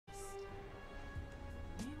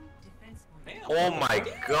Oh my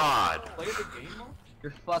god. Play the game mode?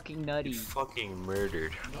 You're fucking nutty. You fucking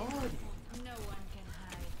murdered. No. No one can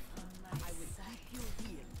hide from my sight.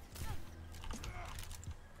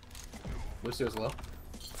 Lucio's low.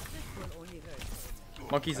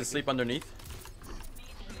 Monkey's asleep underneath.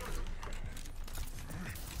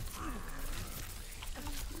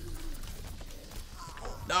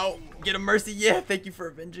 No! Get a mercy! Yeah! Thank you for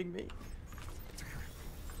avenging me.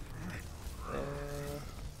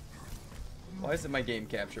 Why isn't my game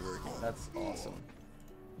capture working? That's awesome.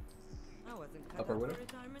 Upper window.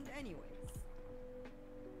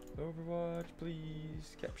 Overwatch,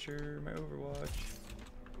 please. Capture my Overwatch.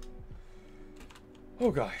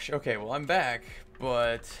 Oh gosh. Okay, well I'm back,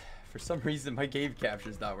 but for some reason my game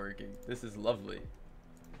capture's not working. This is lovely.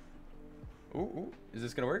 Ooh, is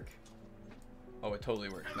this gonna work? Oh, it totally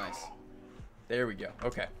worked. Nice. There we go.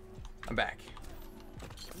 Okay, I'm back.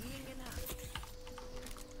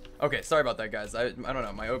 Okay, sorry about that, guys. I don't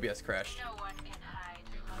know. My OBS crashed. No one can hide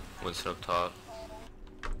from What's up top?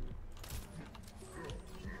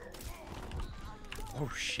 Oh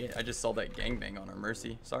shit! I just saw that gangbang on our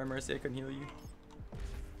Mercy. Sorry, Mercy, I couldn't heal you.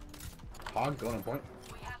 Hog going on point.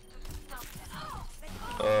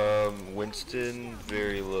 Winston,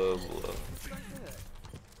 very low.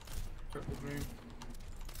 Purple green.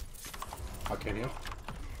 Hog can you?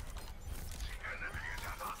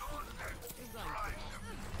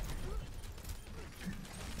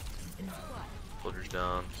 Soldiers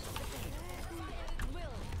down.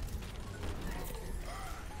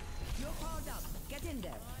 Get in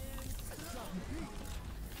there.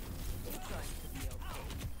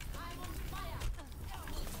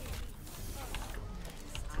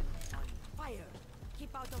 Fire.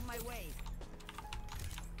 Keep out of my way.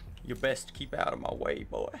 You best keep out of my way,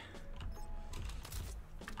 boy.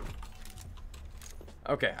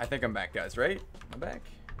 Okay, I think I'm back, guys, right? I'm back.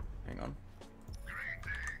 Hang on.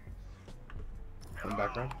 Come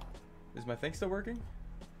back around. Is my thing still working?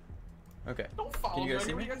 Okay. Don't follow Can you guys me.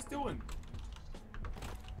 see What me? are you guys doing?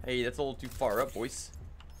 Hey, that's a little too far up, boys.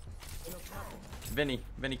 Vinny,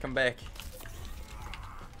 come back.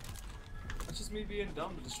 That's just me being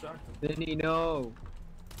dumb to distract them. Vinny, no.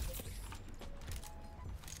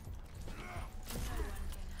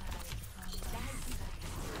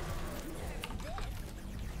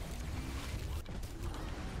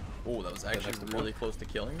 Oh, that was actually next to really close to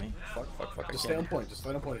killing me. Fuck, I Just stay on can't. point. Just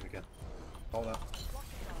stay on point if you can. Hold up.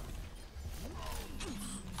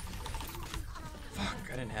 Fuck,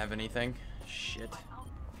 I didn't have anything. Shit.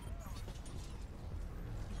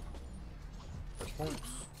 Touch point.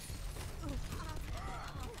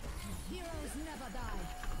 Heroes never die.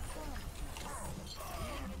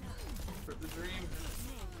 For the dream.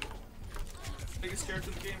 Biggest character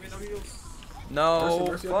in the game, ain't no heals. No,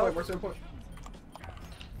 Mercy on fuck. point. Mercy on point.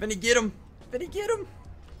 Vinny, get him. Vinny, get him.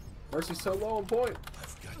 Mercy's so low on point.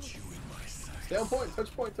 I've got you in my sights. Stay on point.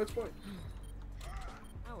 Touch point. Touch point.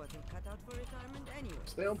 I wasn't cut out for retirement anyway.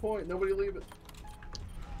 Stay on point. Nobody leave it.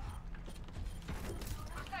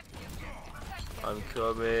 I'm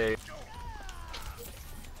coming.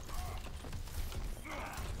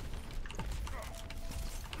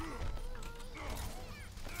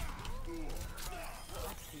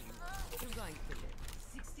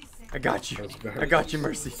 I got you. That's very I got you,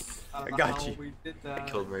 Mercy. I I don't know got how you. We did I that.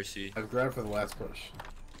 killed Mercy. I've grabbed for the last push.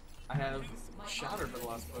 I have Shatter for the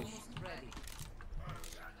last push.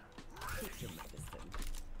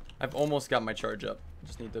 I've almost got my charge up.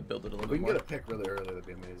 Just need to build it a little If we bit can more. get a pick really early, that'd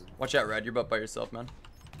be amazing. Watch out, Rad. You're about by yourself, man.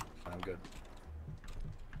 I'm good.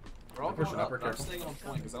 We're all Pushing going upper, up. I'm careful. staying on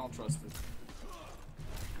point because I don't trust it.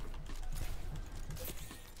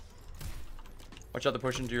 Watch out, the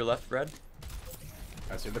pushing to your left, Rad.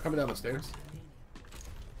 I see. They're coming down the stairs.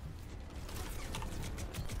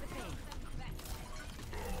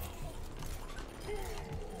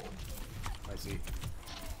 I see.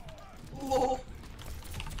 LOL.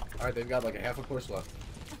 Alright, they've got like a half a push left.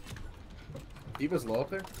 Diva's low up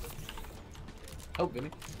there. Help, Vinny.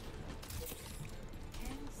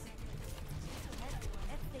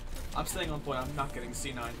 I'm staying on point. I'm not getting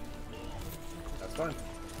C9. That's fine.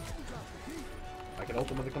 I can ult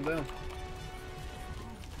them when they come down.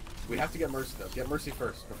 We have to get Mercy though. Get Mercy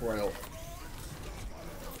first before I ult.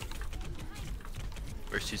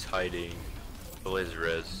 Mercy's hiding. Below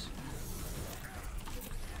res.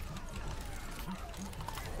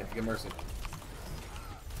 You have to get Mercy.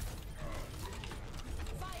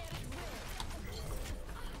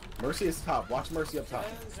 Mercy is top. Watch Mercy up top.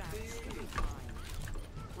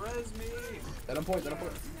 Res me. Dead on point. Dead on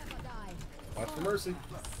point. Watch for Mercy.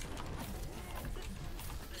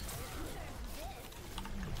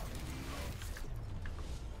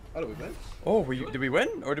 Oh, did we win? Oh, did we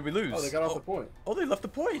win or did we lose? Oh, they got off the point. Oh, they left the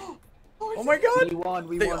point. Oh my god. We won.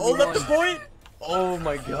 We They won. all we left the won. point. Oh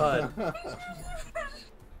my god.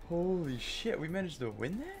 Holy shit, we managed to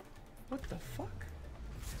win that? What the fuck?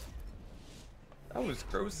 That was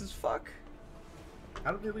gross as fuck.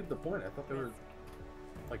 How did they leave the point? I thought they were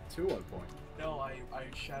like 2 on point. No, I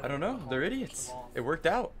shadowed I don't know. the They're hall, idiots. pushed them off. It worked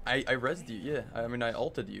out. I rezzed you. Yeah. I mean, I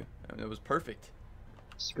ulted you. I mean, it was perfect.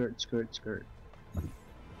 Skirt, skirt, skirt.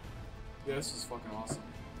 Yeah, this is fucking awesome.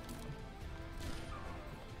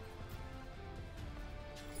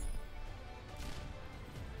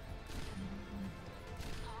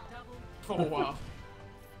 Oh wow.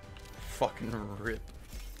 Fucking rip.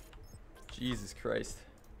 Jesus Christ.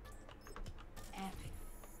 Epic.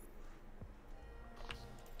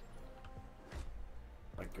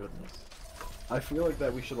 My goodness. I feel like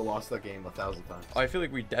that we should have lost that game 1,000 times. I feel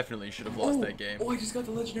like we definitely should have lost that game. Oh, I just got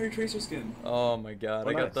the legendary tracer skin. Oh my god. Oh,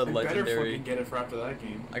 I got nice. the I better legendary. fucking get it for after that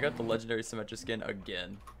game. I got the legendary Symmetra skin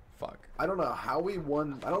again. Fuck. I don't know how we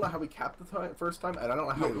won. I don't know how we capped the first time, and I don't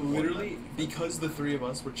know how Like, we won literally, because the three of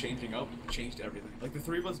us were changing up, changed everything. Like, the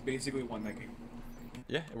three of us basically won that game.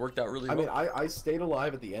 Yeah, it worked out really I well. mean, I stayed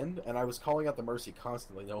alive at the end, and I was calling out the Mercy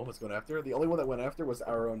constantly. No one was going after her. The only one that went after was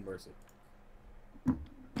our own Mercy.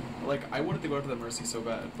 Like, I wanted to go after the Mercy so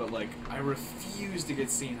bad, but, like, I refused to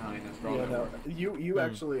get seen high enough. Yeah, no, you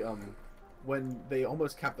actually when they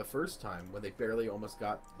almost capped the first time, when they barely almost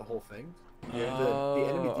got the whole thing. Yeah, the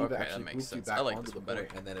enemy Oh, diva okay, that actually makes moved you sense. back I like onto this the one better.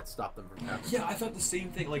 point, and then it stopped them from capping. Yeah, I thought the same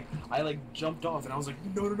thing. Like, I, like, jumped off, and I was like,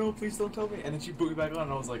 no, no, no, please don't tell me. And then she put me back on,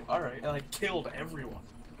 and I was like, alright. And I killed everyone.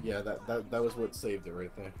 Yeah, that was what saved it right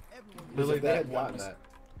there. Because Literally, if they that had one gotten was- that.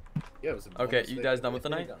 Yeah, it was a Okay, mistake. you guys done If with the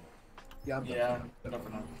they night? had Yeah, I'm done. Yeah, for now. enough for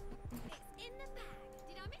now. In the bag.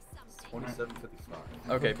 Did I miss something? 27:55.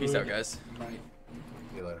 Okay, peace out, guys. Night.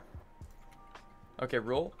 See you later. Okay,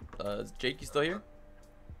 roll. Is Jake, you still here?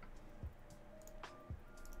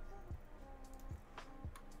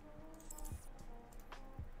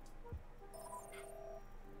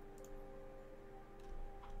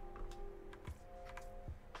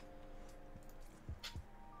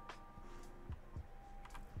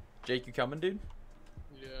 Jake, you coming, dude?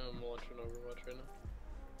 Yeah, I'm watching Overwatch right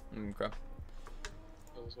now. Okay.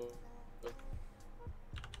 That was what.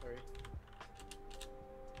 Sorry.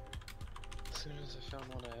 As soon as I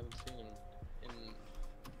found one I haven't seen in.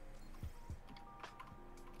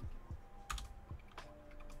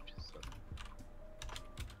 Just,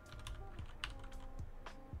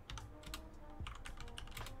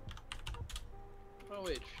 oh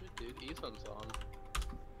wait, shit, dude, Ethan's on.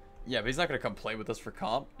 Yeah, but he's not gonna come play with us for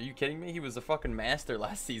comp. Are you kidding me? He was a fucking master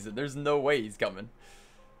last season. There's no way he's coming.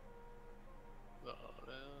 Oh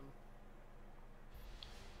man.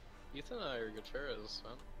 Ethan and I are good Pharaohs,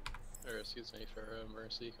 man. Or excuse me, Pharaoh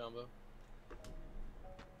Mercy combo.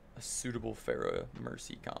 A suitable Pharaoh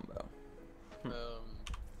Mercy combo.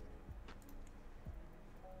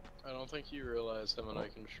 I don't think you realize him and I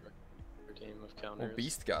can shrink your team of counters. Well,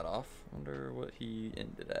 Beast got off. Wonder what he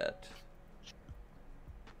ended at.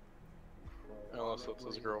 Unless it's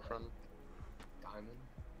his girlfriend.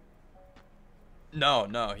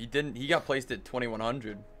 Diamond? No, he didn't. He got placed at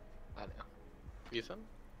 2100. I know. Ethan?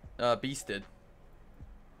 Beast did.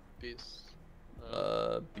 Beast.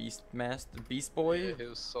 Beast Boy? Yeah, he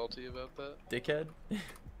was salty about that. Dickhead?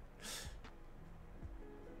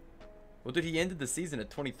 Well, dude, he ended the season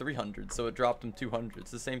at 2300, so it dropped him 200.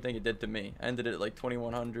 It's the same thing it did to me. I ended it at like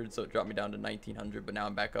 2100, so it dropped me down to 1900, but now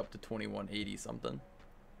I'm back up to 2180 something.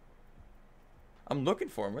 I'm looking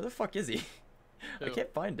for him. Where the fuck is he? I Who?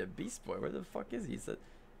 can't find him. Beast Boy. Where the fuck is he? Says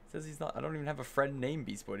he's not. I don't even have a friend named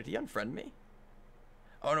Beast Boy. Did he unfriend me?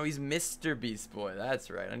 Oh no, he's Mr. Beast Boy.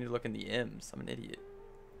 That's right. I need to look in the M's. I'm an idiot.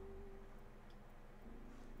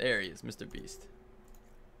 There he is, Mr. Beast.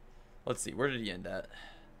 Let's see. Where did he end at?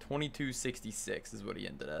 2266 is what he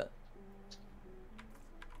ended at.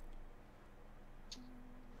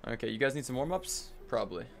 Okay, you guys need some warm-ups?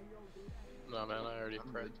 Probably. No man, I already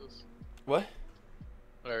practiced. What?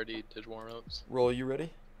 I already did warm-ups. Roll, you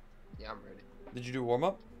ready? Yeah, I'm ready. Did you do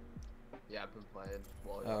warm-up? Yeah, I've been playing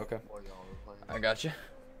while Oh, okay. while y'all were playing. I got you.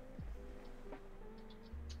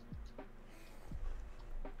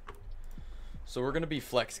 So we're gonna be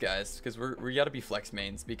flex guys, because we gotta be flex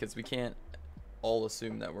mains, because we can't all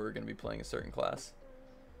assume that we're gonna be playing a certain class.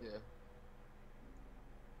 Yeah.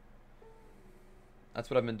 That's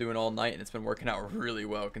what I've been doing all night, and it's been working out really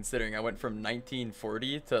well, considering I went from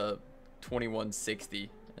 1940 to 2160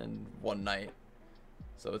 in one night.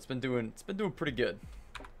 So it's been doing pretty good.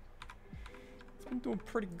 It's been doing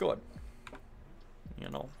pretty good. You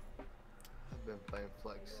know. I've been playing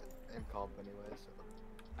Flex and Comp anyway, so.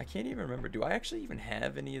 I can't even remember. Do I actually even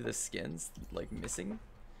have any of the skins like missing?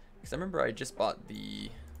 Because I remember I just bought the.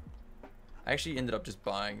 I actually ended up just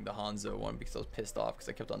buying the Hanzo one because I was pissed off because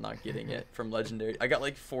I kept on not getting it from Legendary. I got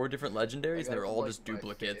like 4 different Legendaries and they were all just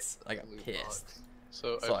duplicates. I got pissed.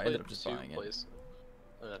 So So I I ended played up just two buying it.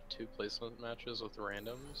 two placement matches with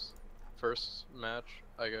randoms. First match,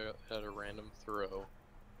 had a random throw.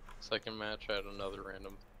 Second match, I had another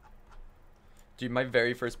random. Dude, my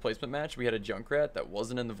very first placement match, we had a Junkrat that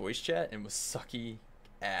wasn't in the voice chat and was sucky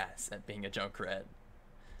ass at being a Junkrat.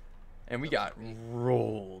 And we got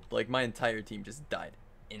rolled. Like, my entire team just died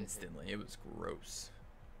instantly. It was gross.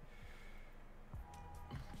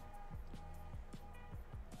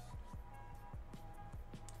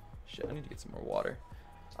 Shit, I need to get some more water.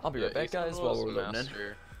 I'll be right back, guys, while we're loading in.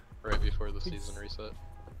 Right before the season reset.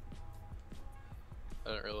 I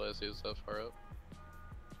didn't realize he was that far up.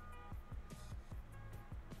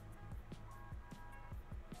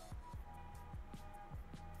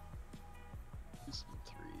 Season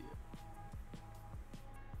 3.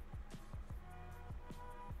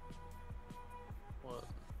 What?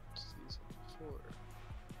 Season 4.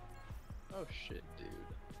 Oh shit, dude.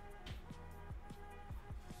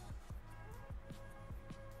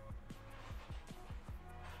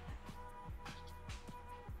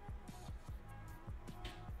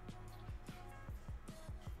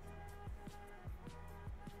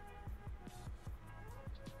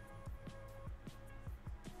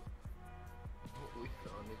 We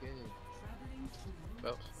found the game.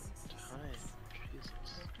 About time. Jesus.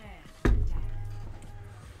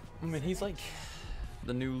 I mean, he's like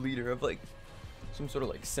the new leader of like some sort of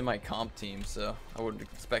like semi-comp team, so I wouldn't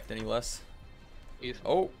expect any less. Ethan.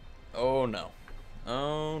 Oh no.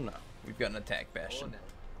 Oh no. We've got an attack bastion.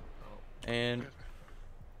 And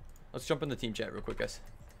let's jump in the team chat real quick, guys.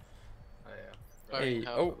 Oh yeah. Hey,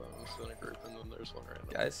 half oh. of them is in a group, and then there's one random.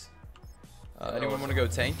 Guys. Anyone want to go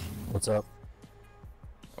tank? What's up?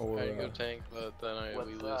 Or I go tank, but then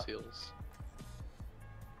we lose heals.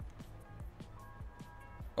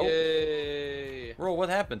 Oh. Yay! Roll, what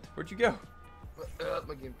happened? Where'd you go?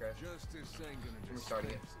 My game crashed. I'm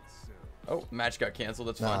restarting it. Oh, match got canceled.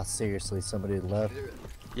 That's Nah, fine. seriously, somebody left.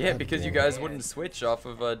 Yeah, God because you damn guys it. wouldn't switch off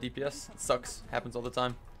of DPS. It sucks. Happens all the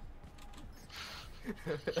time.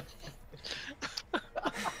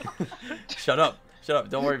 Shut up. Shut up.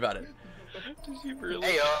 Don't worry about it. Did you really?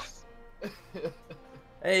 Hey,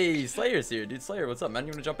 Hey, Slayer's here, dude. Slayer, what's up, man?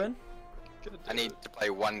 You want to jump in? I need to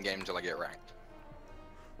play 1 game till I get ranked.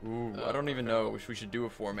 Ooh, I don't even know if we should do a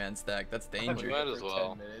 4-man stack. That's dangerous. Might as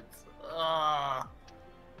well.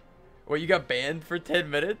 Wait, you got banned for 10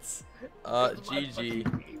 minutes? GG.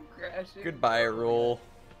 Goodbye, Roll.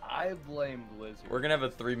 I blame Blizzard. We're gonna have a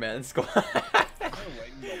 3-man squad.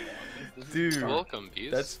 Dude, Welcome,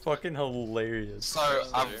 Beast. that's fucking hilarious. So,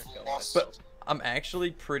 I've lost. But I'm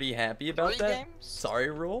actually pretty happy about 3 that. games? Sorry,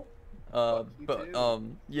 Roll.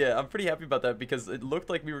 Yeah, I'm pretty happy about that because it looked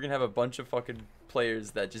like we were gonna have a bunch of fucking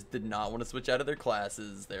players that just did not want to switch out of their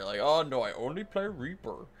classes. They're like, oh no, I only play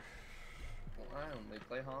Reaper. I only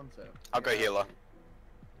play Hanzo. I'll go healer.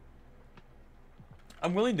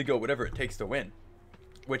 I'm willing to go whatever it takes to win,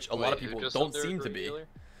 which a lot of Wait, who people just don't said they were seem to for be. healer?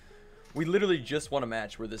 We literally just won a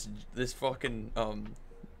match where this fucking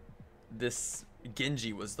this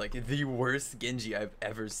Genji was like the worst Genji I've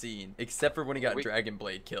ever seen, except for when he got Dragon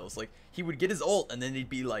Blade kills. Like he would get his ult and then he'd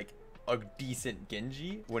be like a decent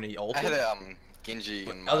Genji when he ulted. I had Genji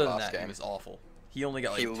in my Other than last that, game. he was awful. He only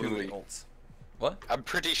got like He 2 literally- ults. What? I'm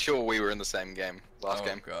pretty sure we were in the same game last Oh,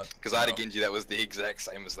 game. God. Because I had a No. Genji that was the exact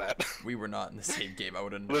same as that. We were not in the same game. I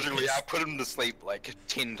would have Literally, I put him to sleep like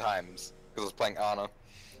 10 times because I was playing Ana.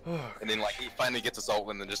 And then like he finally gets his ult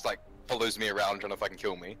and then just like follows me around trying to fucking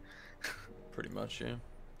kill me. Pretty much, yeah.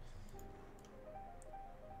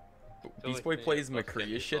 feel Beast like Boy they plays both McCree a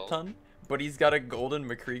get shit ult. ton, but he's got a golden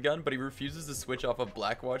McCree gun, but he refuses to switch off of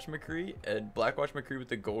Blackwatch McCree, and Blackwatch McCree with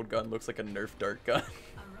the gold gun looks like a Nerf dart gun.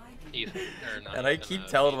 Ethan, or not And I Ethan, keep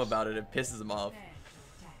telling him Beast. about it, it pisses him off.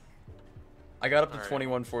 I got up to Alright.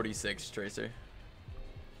 2146, Tracer.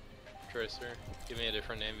 Tracer, give me a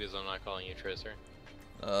different name because I'm not calling you Tracer.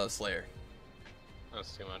 Slayer.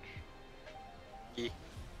 That's too much.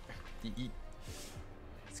 E-e.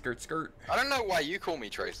 Skirt, skirt. I don't know why you call me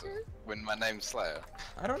Tracer when my name's Slayer.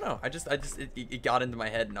 I don't know. It got into my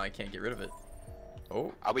head and now I can't get rid of it.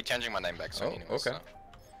 Oh, I'll be changing my name back soon Oh, anyway. okay. So.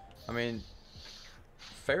 I mean,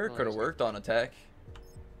 Fair could have worked on attack.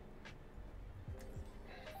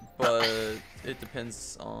 But it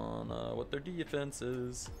depends on what their defense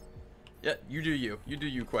is. Yeah, you do you. You do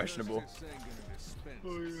you, questionable.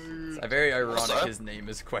 It's very ironic Also- his name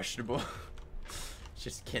is questionable.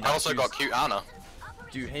 Just cannot. I also choose. got cute Ana.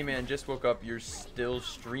 Dude, hey man, just woke up. You're still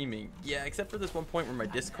streaming. Yeah, except for this one point where my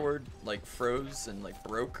Discord like froze and like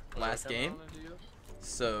broke last game.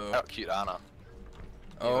 So. Oh, cute Ana.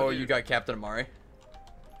 Oh, you got Captain Amari.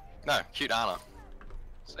 No, cute Ana.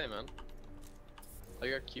 Say, man. I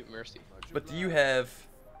got cute Mercy. But do you have?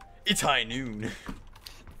 It's high noon.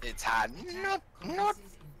 It's hard. Not.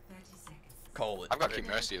 Call it. I've got cute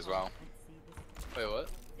Mercy as well. Wait, what?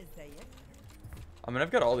 I mean,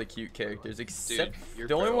 I've got all the cute characters except your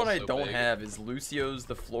the only one I barrel's so don't big. have is Lucio's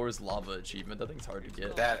The Floor's Lava achievement. That thing's hard to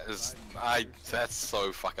get. That's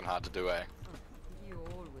so fucking hard to do, eh? You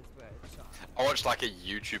always wear a charm. I watched like a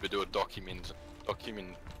YouTuber do a document.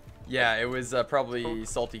 Yeah, it was probably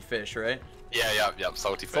Salty Fish, right? Yeah,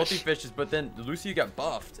 Salty Fish. Salty Fish is, but then Lucio got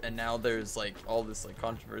buffed, and now there's like all this like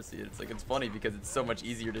controversy. It's like it's funny because it's so much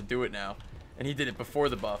easier to do it now, and he did it before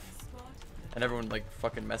the buff, and everyone like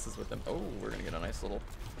fucking messes with him. Oh, we're gonna get a nice little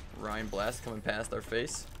Rhine blast coming past our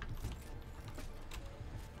face.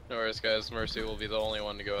 No worries, guys. Mercy will be the only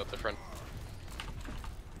one to go out the front.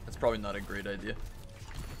 That's probably not a great idea.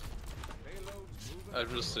 I'm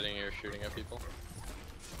just sitting here shooting at people.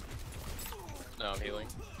 Now I'm healing.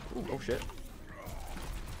 Ooh, oh shit.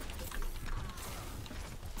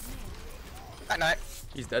 Night.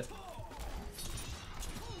 He's dead.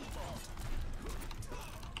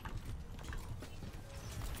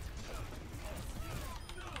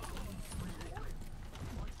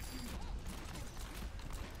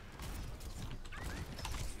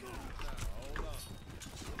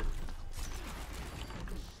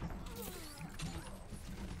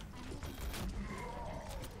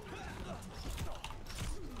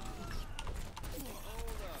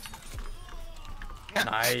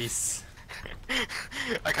 Nice.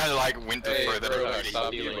 I kind of like went to throw that Roadhog, over.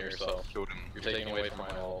 stop healing yourself. Killed him. You're taking away from my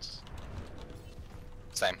ults.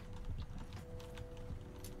 Same.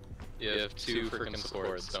 You have two freaking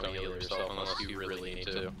supports. Don't heal yourself unless you really need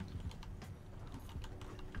to.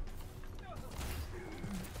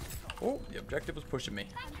 Oh, the objective was pushing me.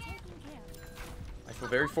 I feel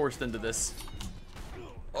very forced into this.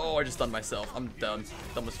 Oh, I just stunned myself. I'm done.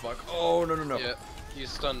 Dumb as fuck. Oh, no. Yeah, you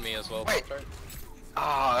stunned me as well. Wait. Buffer.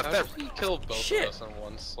 Ah, How that did you kill both Shit. of us in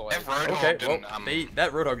one swipe? if Roadhog Okay, didn't, well,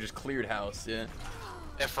 that Roadhog just cleared house, yeah.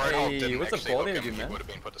 if Roadhog Hey, didn't what's up, actually quality hook him, dude, he man? would have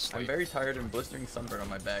been put to sleep. I'm very tired and blistering sunburn on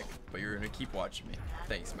my back, but you're gonna keep watching me.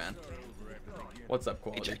 Thanks, man. What's up, Hey,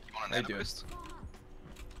 quality? Jack, you want How a you nano doing? boost?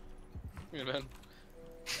 Yeah, man.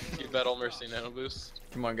 Keep that all Mercy nano boost.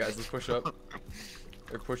 Come on, guys, let's push up.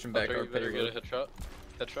 They're pushing back Buffer, our you better get a payload.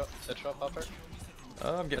 headshot, Buffer.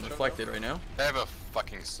 I'm getting reflected right now. They have a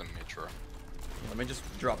fucking Symmetra. Let me just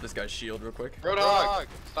drop this guy's shield real quick. Roadhog!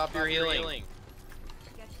 Stop your healing. I don't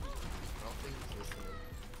think he's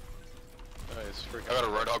listening. Nice, freaking. I got a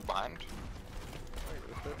Roadhog behind.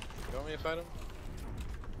 You want me to fight him?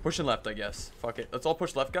 Pushing left, I guess. Fuck it. Let's all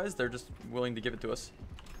push left, guys. They're just willing to give it to us.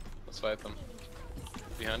 Let's fight them.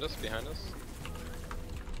 Behind us, behind us.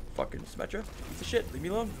 Fucking Symmetra. Piece of shit. Leave me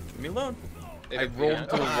alone. Leave me alone. Hey, I behind rolled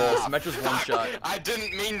to a us. roll. Symmetra's one shot. I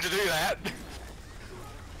didn't mean to do that.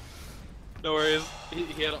 No worries.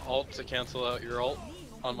 He had an ult to cancel out your ult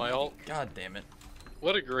on my ult. God damn it.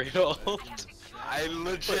 What a great ult. I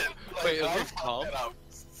legit. Wait, is I this comp? fucked it up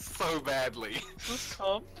so badly. Is this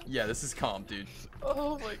comp? Yeah, this is comp, dude.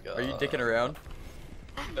 Oh my god. Are you dicking around?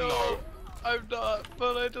 No, I'm not,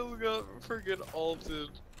 but I just got freaking ulted.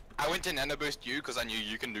 I went to nano boost you because I knew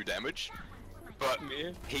you can do damage, but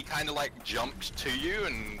Me? he kind of like jumped to you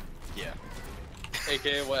and yeah.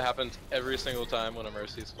 AKA what happens every single time when a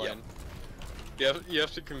Mercy's playing. You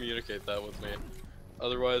have to communicate that with me.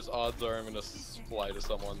 Otherwise, odds are I'm gonna fly to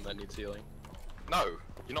someone that needs healing. No,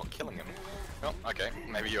 you're not killing him. Oh, okay,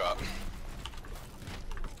 maybe you are.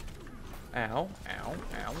 Ow, ow,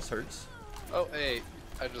 ow, this hurts. Oh, hey,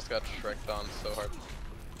 I just got Shrek'd on so hard.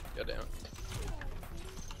 God damn it.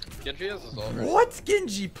 Genji has his ult, right? What?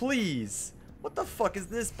 Genji, please! What the fuck is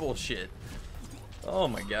this bullshit? Oh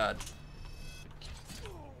my god.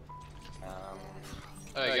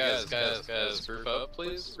 Alright, guys, group up,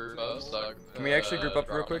 please. Group up. Suck. Can we actually group up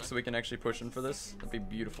real drop quick me. so we can actually push in for this? That'd be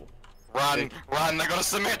beautiful. Run, run! I got a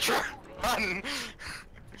Symmetra. Run!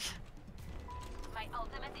 My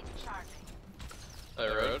ultimate is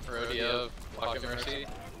charging. Road, do you have Pocket Mercy?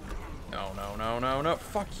 No, no, no, no, no.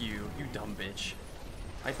 Fuck you, you dumb bitch.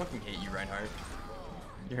 I fucking hate you, Reinhardt.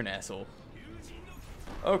 You're an asshole.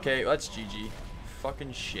 Okay, that's GG.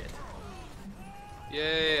 Fucking shit.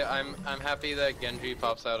 Yay, I'm happy that Genji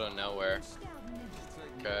pops out of nowhere.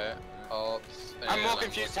 Okay, I'm more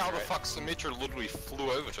confused how the fuck Symmetra literally flew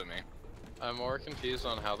over to me. I'm more confused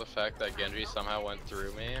on how the fact that Genji somehow went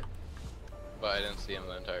through me. but I didn't see him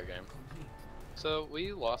the entire game. So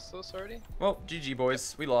we lost this already? Well, GG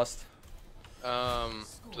boys, we lost.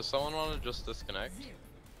 Does someone want to just disconnect?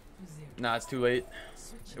 Nah, it's too late.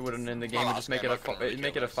 It wouldn't end the game and just make it a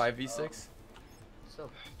 5v6. So,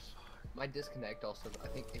 my disconnect also, I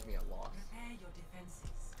think, gave me a loss.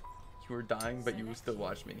 You were dying, but you would still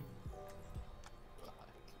watch me.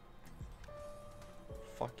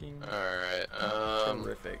 Fucking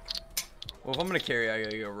terrific. Well, if I'm gonna carry, I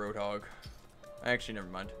gotta go Roadhog. Actually, never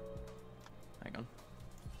mind. Hang on.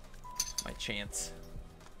 My chance.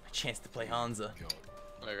 My chance to play Hanzo.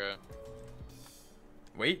 Okay.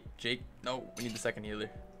 Wait, Jake. No, we need the second healer.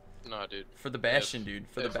 No, dude. For the Bastion, dude.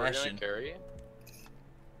 For the If we're gonna Bastion. carry,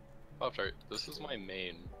 Pop-Tart, this is my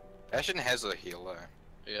main. Bastion has a healer.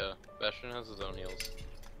 Yeah, Bastion has his own heals.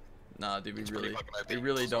 Nah, dude, we pretty really fucking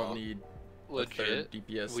OP, don't so- need a Legit, third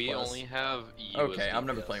DPS we class. only have you Okay, as I'm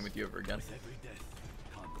never DPS. playing with you ever again.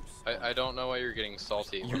 I don't know why you're getting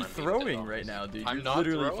salty. You're when I'm being throwing hit right on. now, dude. I'm You're not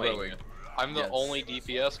literally throwing. I'm the Yes. only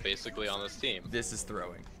DPS basically on this team. This is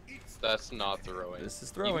throwing. That's not throwing. This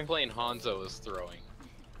is throwing. You playing Hanzo is throwing.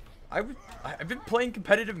 I've been playing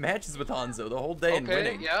competitive matches with Hanzo the whole day and Okay,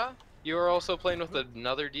 winning. yeah. You are also playing with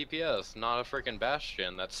another DPS, not a freaking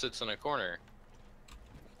Bastion that sits in a corner.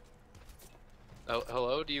 Oh,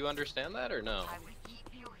 hello? Do you understand that or no?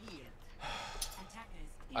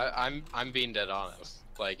 I'm being dead honest.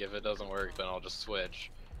 Like, if it doesn't work, then I'll just switch.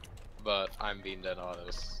 But I'm being dead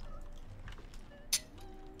honest.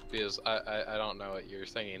 Because I don't know what you're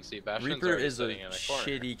thinking. See, Bastion's Reaper already is a sitting in a corner.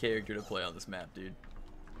 shitty character to play on this map, dude.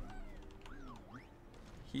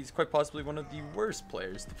 He's quite possibly one of the worst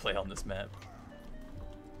players to play on this map.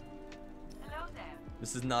 Hello there.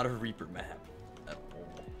 This is not a Reaper map at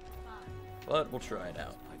all. But we'll try it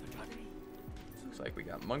out. Looks like we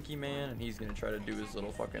got Monkey Man, and he's gonna try to do his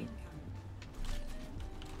little fucking...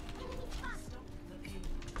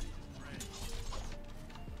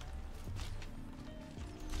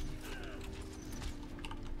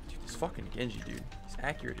 Dude, this fucking Genji, dude. He's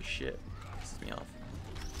accurate as shit. Pisses me off.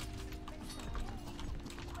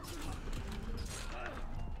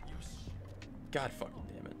 God fucking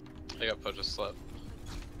damn it. I got Pudge slept.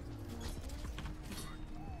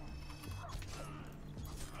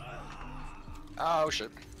 Oh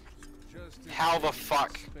shit. How the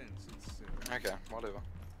fuck? Okay, whatever.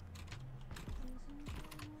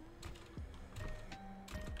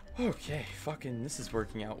 Okay, fucking, this is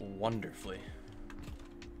working out wonderfully.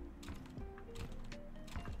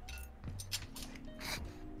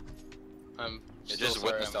 I'm You still just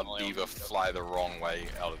sorry witnessed I'm our only on- diva fly the wrong way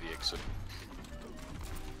out of the exit.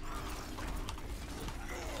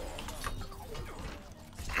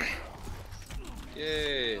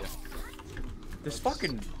 Yay! This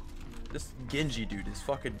Genji dude is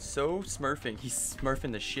fucking so smurfing. He's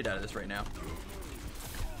smurfing the shit out of this right now.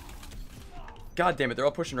 God damn it, they're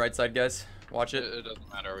all pushing right side, guys. Watch it. It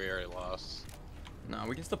doesn't matter, we already lost. No,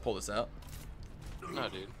 we can still pull this out. No,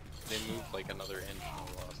 dude. They moved like another inch and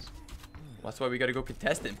we lost. That's why we gotta go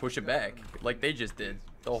contest it and push it back. Like they just did.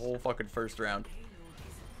 The whole fucking first round.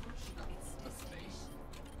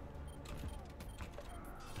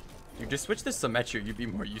 Dude, just switch to Symmetra, you'd be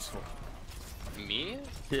more useful. Me?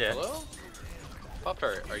 Yeah. Hello?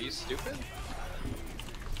 Pop-Tart, are you stupid?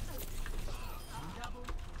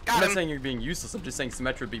 I'm not saying you're being useless, I'm just saying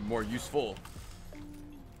Symmetra would be more useful.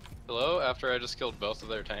 Hello? After I just killed both of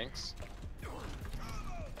their tanks?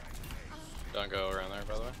 Don't go around there,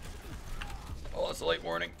 by the way. Oh, that's a late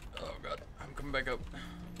warning. Oh god, I'm coming back up.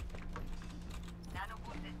 Nano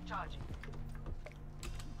boost is charging.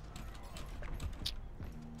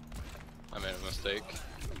 I made a mistake.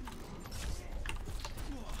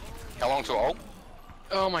 How long to ult?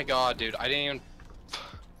 Oh my god, dude, I didn't even...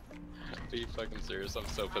 Are you fucking serious? I'm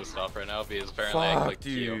so pissed off right now because apparently I Fuck, clicked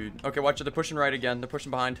Q. dude. Okay, watch it. They're pushing right again. They're pushing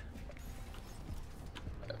behind.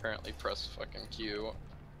 I apparently pressed fucking Q.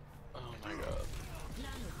 Oh my god.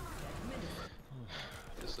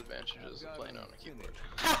 Disadvantages of playing on a keyboard.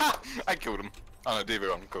 I killed him. Oh no,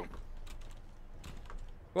 Diva, I'm cool.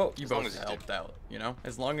 Well, you As long both as he's helped out, you know?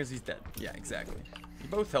 As long as he's dead. Yeah, exactly. You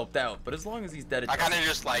both helped out, but as long as he's dead, it I kinda doesn't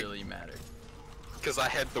just, like- really matter. Because I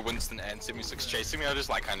had the Winston and 76 chasing me, I just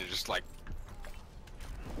like kinda just like...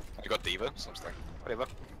 I got Diva, so I'm just like, whatever.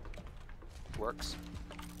 Works.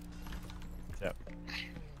 Yep.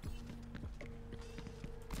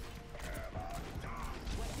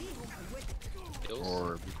 Kills?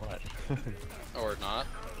 Or be quiet. Or not.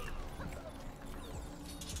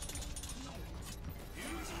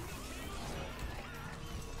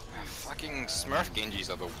 Fucking Smurf Genjis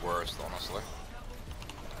are the worst, honestly.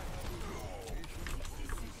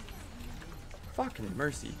 Fucking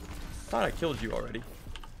mercy. Thought I killed you already.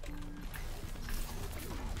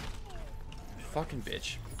 Fucking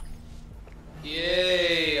bitch.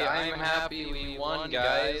 Yay! I'm happy we won,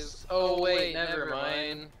 guys. Oh wait, never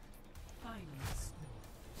mind. Finals.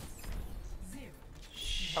 0.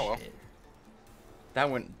 Oh well. Shit. That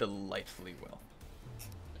went delightfully well.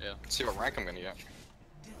 Yeah. Let's see what rank I'm gonna get.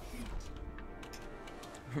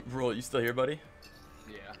 Roll, you still here, buddy?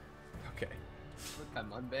 Yeah. Okay. Look,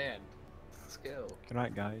 I'm unbanned. Let's go. Good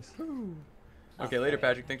night, guys. Okay, later,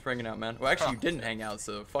 Patrick. Thanks for hanging out, man. Well, actually, you didn't hang out,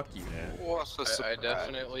 so fuck you. Yeah. What's the I surprise?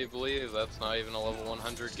 definitely believe that's not even a level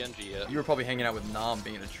 100 Genji yet. You were probably hanging out with Nom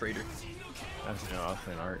being a traitor. That's no, I was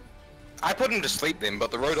playing art. I put him to sleep then,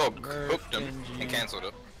 but the Roadhog Smurf hooked him Genji. and cancelled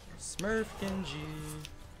it. Smurf Genji.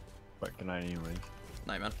 But good night anyways.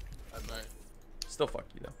 Night, man. That night. Still fuck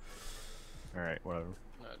you, though. Alright, whatever.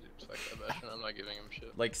 Nah, dude, fuck that Bastion. I'm not giving him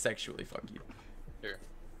shit. Like, sexually fuck you. Here.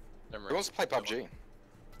 Never Who wants to play PUBG?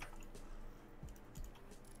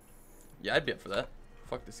 Yeah, I'd be up for that.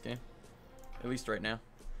 Fuck this game. At least right now.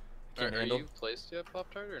 Can't Are handle. you placed yet,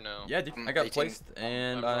 Pop-Tart, or no? Yeah, dude. I'm I got 18. placed,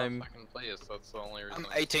 and I'm... not fucking placed, that's the only reason.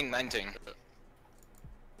 I'm 18, 19.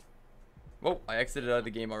 Whoa, I exited out of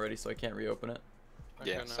the game already, so I can't reopen it.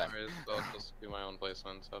 Okay, Yeah, no same. worries, I'll just do my own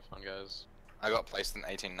placements. Have fun, guys. I got placed in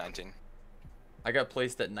 18, 19. I got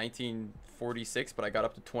placed at 1946, but I got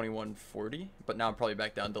up to 2140. But now I'm probably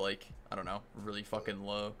back down to, like, I don't know, really fucking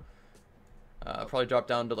low. Probably dropped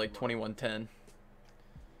down to, like, 2110.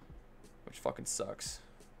 Which fucking sucks.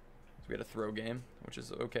 So we had a throw game, which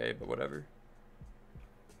is okay, but whatever.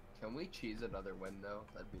 Can we cheese another win though?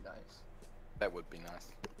 That'd be nice. That would be nice.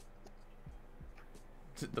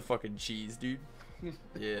 The fucking cheese, dude.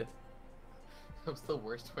 Yeah. That was the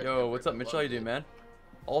worst win Yo, ever, what's up, but Mitchell? How you loved doing, it. man?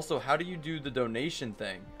 Also, how do you do the donation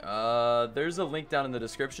thing? There's a link down in the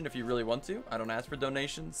description if you really want to. I don't ask for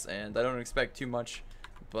donations, and I don't expect too much,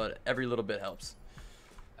 but every little bit helps.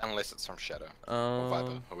 Unless it's from Shadow. Or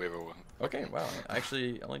Viper, whoever. Okay, wow. I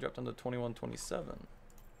actually only dropped down to 2127.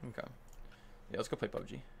 Okay. Yeah, let's go play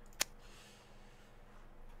PUBG.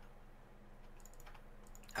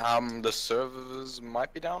 The servers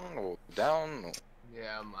might be down, or down, or...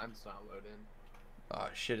 Yeah, mine's not loading. Oh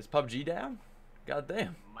shit, is PUBG down? God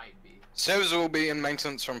damn. Might be. Servers will be in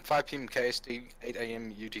maintenance from 5 PM KST, 8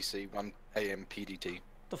 AM UTC, 1 AM PDT. What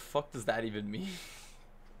the fuck does that even mean?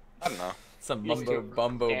 I don't know. Some You just mumbo go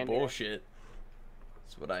bumbo standard. bullshit.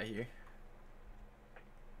 That's what I hear.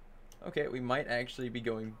 Okay, we might actually be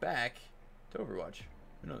going back to Overwatch.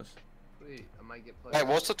 Who knows? Wait, I might get played. Hey,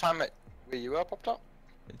 what's the time at where you are popped up?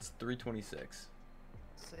 It's 326.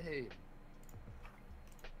 Say,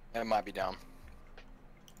 It might be down.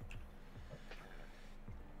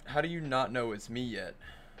 How do you not know it's me yet?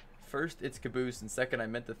 First, it's Caboose, and second, I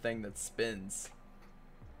meant the thing that spins.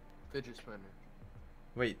 fidget spinner.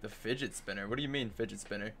 Wait, the fidget spinner? What do you mean, fidget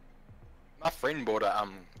spinner? My friend bought a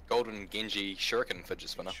golden Genji shuriken fidget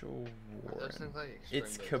spinner. Those Warren. things like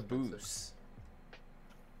It's extremely Caboose.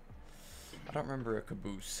 I don't remember a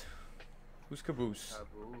Caboose. Who's Caboose? expensive.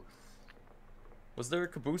 Caboose. Was there a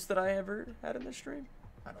Caboose that I ever had in the stream?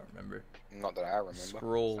 I don't remember. Not that I remember.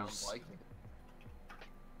 Scrolls. Sounds like it.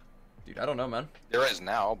 Dude, I don't know, man. There is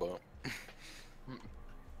now, but...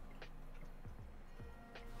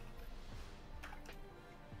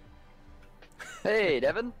 Hey,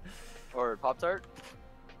 Devin, or Pop Tart.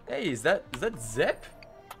 Hey, is that Zep?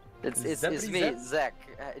 It's Zeppity me, Zep? Zach.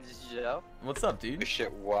 Did you know? What's up, dude?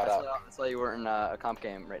 Shit, what I up? saw you weren't in a comp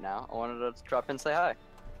game right now. I wanted to drop in and say hi.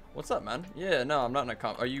 What's up, man? Yeah, no, I'm not in a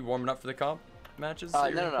comp. Are you warming up for the comp matches? No,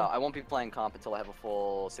 that you're no, in no. for? I won't be playing comp until I have a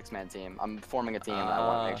full 6-man team. I'm forming a team, and I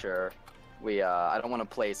want to make sure we. I don't want to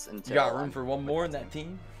place until. You got room I'm for one more in that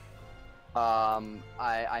team?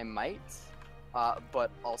 I might,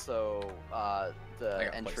 but also I the got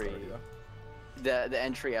placed entry. already, though. The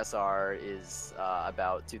entry SR is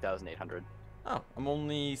about 2,800. Oh, I'm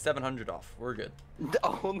only 700 off. We're good.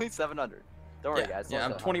 Only 700. Don't worry, Yeah, guys. yeah,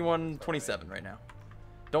 I'm Don't- 21-27 right now.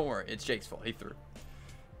 Don't worry, it's Jake's fault. He threw.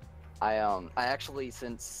 I actually,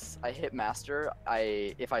 since I hit master,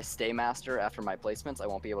 if I stay master after my placements, I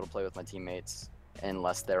won't be able to play with my teammates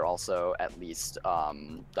unless they're also at least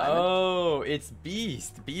diamond. Oh, it's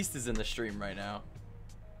Beast. Beast is in the stream right now.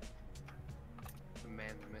 The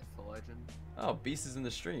man, the myth, the legend. Oh, Beast is in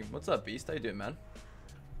the stream. What's up, Beast? How you doing, man?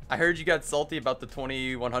 I heard you got salty about the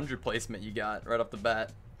 2100 placement you got right off the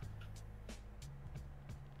bat.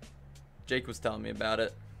 Jake was telling me about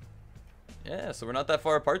it. Yeah, so we're not that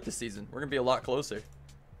far apart this season. We're gonna be a lot closer.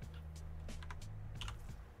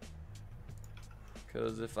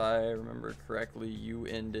 Because if I remember correctly, you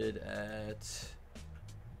ended at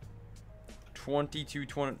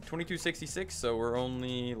 2266, so we're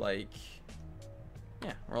only like,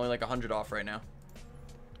 yeah, we're only like 100 off right now.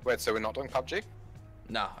 Wait, so we're not doing PUBG?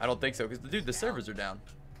 No, I don't think so, because dude, the servers are down.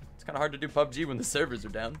 It's kind of hard to do PUBG when the servers are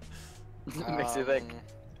down. Makes you think.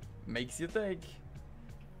 Makes you think.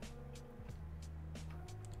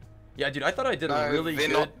 Yeah, dude, I thought I did No, a really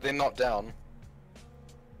good. They're not down.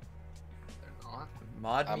 They're not.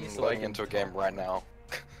 Mod me I'm so I loading can into a game right now.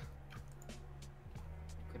 Could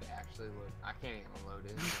actually load. I can't even load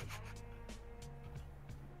it.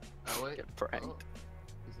 Oh wait. Get pranked. Oh,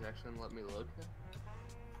 is it actually gonna let me load it?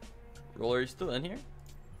 Roller, are you still in here?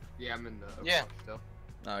 Yeah, I'm in the Overwatch Yeah. still.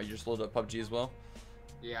 No, you just loaded up PUBG as well.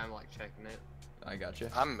 Yeah, I'm like checking it. I got you.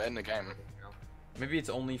 I'm in the game. Maybe it's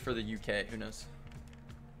only for the UK. Who knows?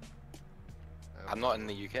 I'm not in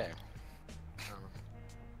the UK. I don't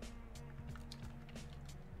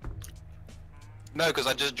know. No, because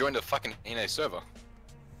I just joined a fucking NA server.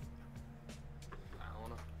 I don't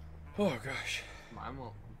know. Oh gosh, Mine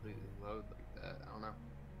won't completely load like that. I don't know.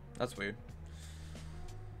 that's weird.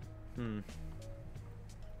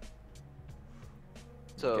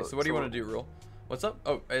 So, Okay, so what do you want to do, Rule? What's up?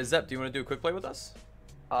 Oh, Zep, do you want to do a quick play with us?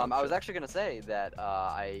 I was actually gonna say that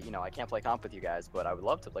I can't play comp with you guys, but I would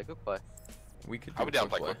love to play quick play. We could. I'll be down to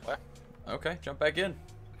play quick quick play. Okay, jump back in.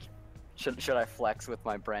 Should I flex with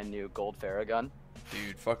my brand new gold Pharah gun?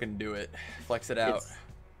 Dude, fucking do it. Flex it out.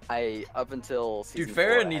 Up until season Dude, 4,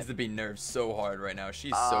 Pharah I needs to be nerfed so hard right now.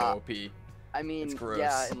 She's so OP. I mean, It's gross.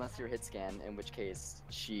 yeah, unless you're hit scan, in which case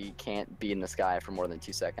she can't be in the sky for more than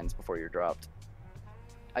 2 seconds before you're dropped.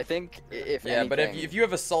 I think if Yeah, anything, but if you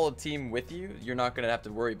have a solid team with you, you're not gonna have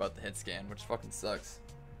to worry about the hit scan, which fucking sucks.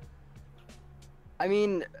 I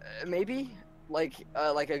mean, maybe like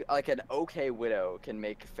an okay Widow can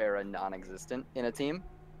make Pharah non-existent in a team,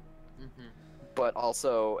 but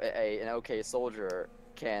also an okay soldier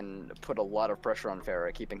can put a lot of pressure on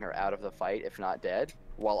Pharah, keeping her out of the fight if not dead,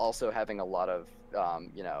 while also having a lot of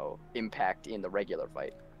impact in the regular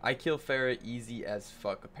fight. I kill Pharah easy as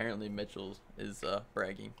fuck. Apparently Mitchell is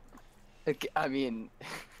bragging. I mean,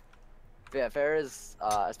 yeah, Pharah's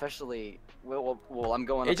especially well, I'm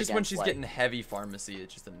going. It's up just when against, she's like, getting heavy pharmacy,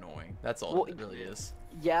 it's just annoying. That's all it really is.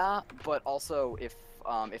 Yeah, but also if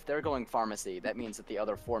they're going pharmacy, that means that the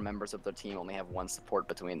other 4 members of their team only have 1 support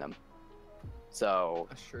between them. So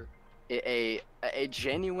That's true. a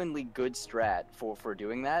genuinely good strat for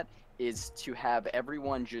doing that is to have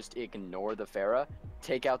everyone just ignore the Pharah,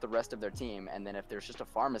 take out the rest of their team, and then if there's just a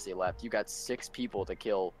pharmacy left, you got 6 people to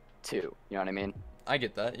kill 2. You know what I mean? I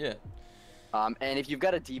get that, yeah. And if you've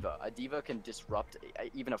got a D.Va can disrupt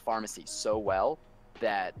even a pharmacy so well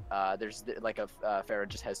that there's like Pharah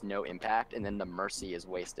just has no impact, and then the Mercy is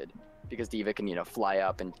wasted because D.Va can fly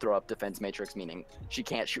up and throw up defense matrix, meaning she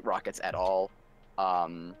can't shoot rockets at all.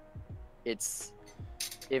 It's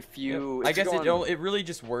if you. I guess it really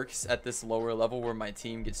just works at this lower level where my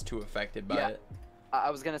team gets too affected by it. I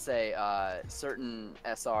was gonna say certain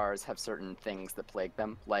SRs have certain things that plague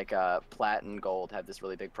them, like Plat and Gold have this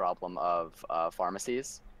really big problem of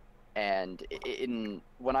pharmacies, and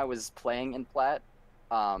when I was playing in Plat,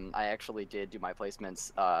 I actually did do my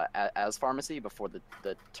placements as pharmacy before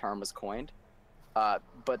the term was coined,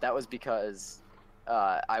 but that was because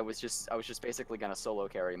I was just basically gonna solo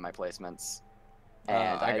carry my placements,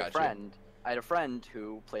 and I had a friend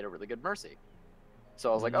who played a really good Mercy. So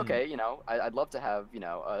I was like, okay, I'd love to have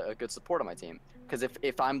a good support on my team, because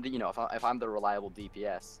if I'm the if I'm the reliable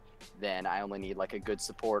DPS, then I only need like a good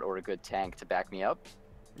support or a good tank to back me up.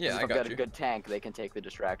 Yeah, if I've got a good tank, they can take the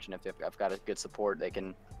distraction. If I've got a good support, they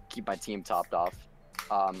can keep my team topped off.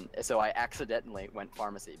 So I accidentally went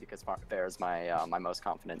pharmacy because Pharah is my most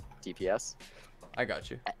confident DPS. I got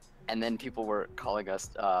you. And then people were calling us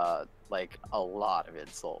like a lot of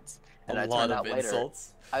insults. And a lot of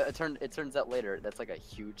insults. It turns out later that's like a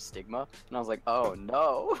huge stigma, and I was like, oh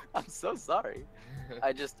no, I'm so sorry.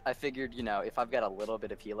 I figured if I've got a little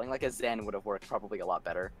bit of healing, like a Zen would have worked probably a lot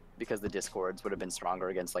better because the discords would have been stronger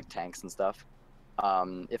against like tanks and stuff.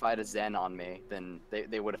 If I had a Zen on me, then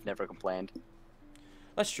they would have never complained.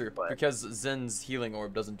 That's true, because Zen's healing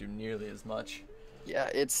orb doesn't do nearly as much.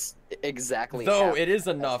 Yeah, it's exactly. Though it is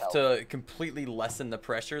enough to completely lessen the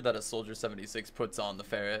pressure that a Soldier 76 puts on the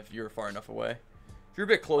Pharah if you're far enough away. If you're a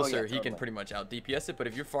bit closer, he can pretty much out DPS it, but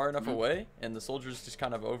if you're far enough away and the Soldier's just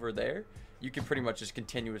kind of over there, you can pretty much just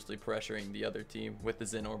continuously pressuring the other team with the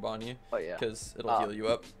Zen orb on you. Oh yeah. Because it'll heal you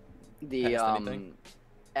up. The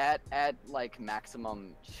at like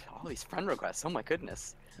maximum. All these friend requests. Oh my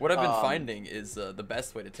goodness. What I've been finding is the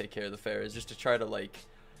best way to take care of the Pharah is just to try to like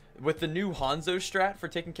with the new Hanzo strat for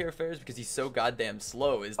taking care of Phares, because he's so goddamn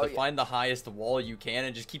slow, is to find the highest wall you can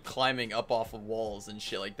and just keep climbing up off of walls and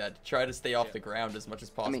shit like that to try to stay off the ground as much as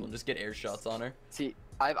possible and just get air shots on her. See,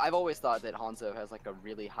 I've always thought that Hanzo has like a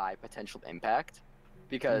really high potential impact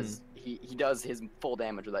because he does his full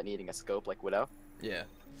damage without needing a scope like Widow. Yeah.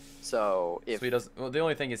 So if he does, well, the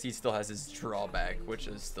only thing is he still has his drawback, which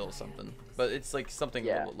is still something, but it's like something a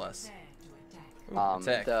little bit less. Ooh,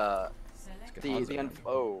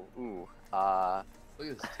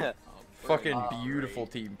 attack. Fucking beautiful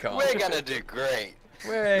team comp. We're gonna do great.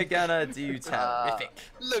 We're gonna do terrific.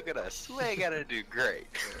 Look at us. We're gonna do great.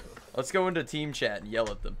 Let's go into team chat and yell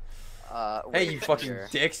at them. Hey, wait, you fucking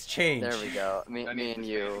dicks, change. There we go. Me and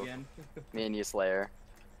you, Slayer,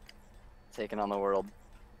 taking on the world.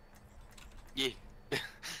 Yeah.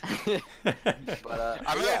 But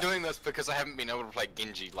I'm only doing this because I haven't been able to play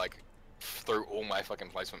Genji like through all my fucking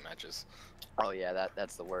placement matches. Oh yeah,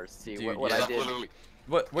 that's the worst. See, dude, what I did.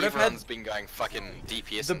 What I've had been going fucking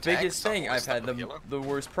DPS. The biggest thing I've had the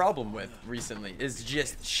worst problem with recently is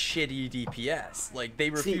just shitty DPS. Like they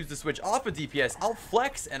refuse to switch off of DPS. I'll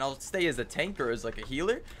flex and I'll stay as a tank or as like a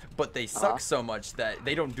healer, but they suck so much that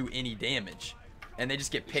they don't do any damage, and they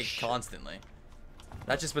just get picked constantly.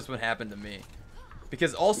 That's just what's been happened to me.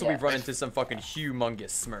 Because also we've run into some fucking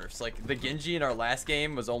humongous smurfs. Like the Genji in our last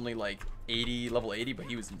game was only like level 80, but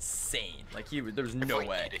he was insane. Like there was no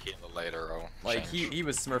way. Like he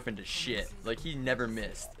was smurfing to shit. Like he never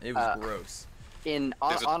missed. It was gross.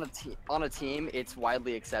 On a team, it's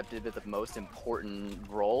widely accepted that the most important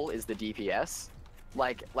role is the DPS.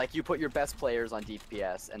 Like you put your best players on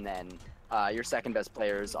DPS, and then your second best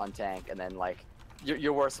players on tank, and then like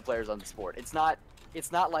your worst players on support.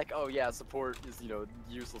 It's not like, oh yeah, support is, you know,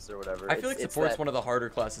 useless or whatever. I feel like support's one of the harder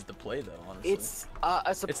classes to play though, honestly. It's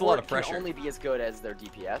a support a lot of pressure. can only be as good as their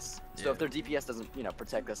DPS. So if their DPS doesn't, you know,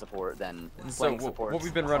 protect the support, then so what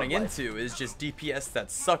we've been running into is just DPS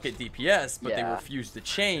that suck at DPS, but they refuse to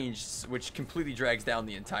change, which completely drags down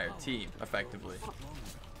the entire team, effectively.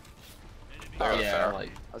 Yeah, I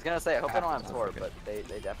was gonna say, I hope they don't have Torb, but they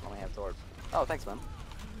definitely have Torb. Oh, thanks, man.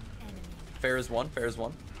 Phares won.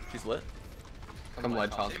 She's lit.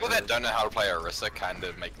 People that don't know how to play Orisa kind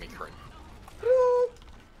of make me cringe.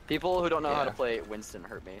 People who don't know how to play Winston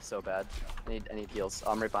hurt me so bad. I need heals.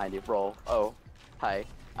 I'm right behind you. Roll. Oh, hi.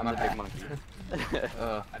 I'm the big monkey.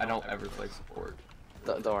 I don't ever play support.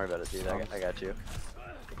 Don't worry about it, dude. I got you.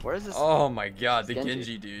 Where is this? Oh my god, the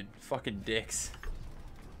Genji dude. Fucking dicks.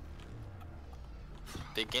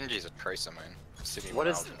 The Genji's a tracer, man. What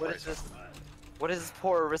is this? What is this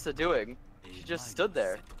poor Orisa doing? She just stood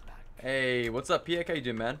there. Hey, what's up, Piek? How you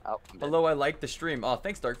doing, man? Oh, hello, I like the stream. Oh,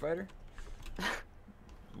 thanks, Darkfighter.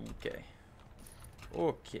 Okay.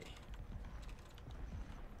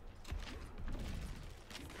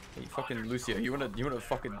 Hey, fucking Lucio, you wanna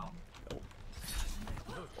fucking...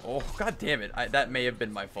 Oh, god damn it. That may have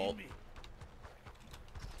been my fault.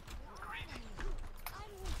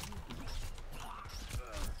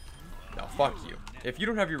 No, fuck you. If you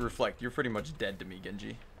don't have your reflect, you're pretty much dead to me,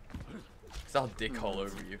 Genji. Cause I'll dick all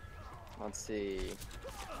over you. Let's see.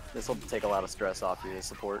 This will take a lot of stress off you, the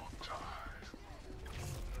support.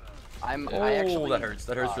 I actually, that hurts.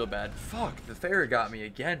 That hurts real bad. Fuck, the Pharah got me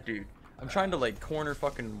again, dude. I'm trying to like corner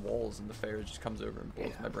fucking walls, and the Pharah just comes over and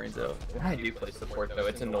blows my brains out. When I do play support though,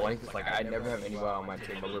 it's annoying because like I never have anyone on my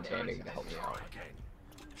team but we're banding to help me out.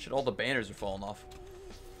 Shit, all the banners are falling off.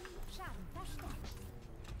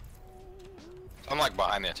 I'm like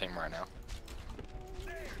behind their team right now.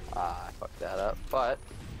 I fucked that up, but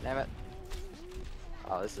damn it.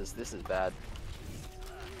 Oh, this is bad.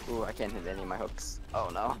 Ooh, I can't hit any of my hooks. Oh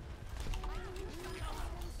no.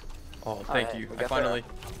 Oh, thank you. I finally.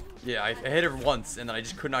 Yeah, I hit her once, and then I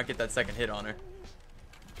just could not get that second hit on her.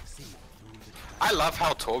 I love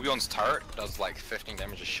how Torbjorn's turret does like 15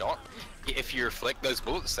 damage a shot. If you reflect those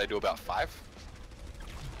bullets, they do about 5.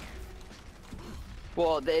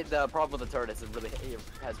 Well, the problem with the turret is it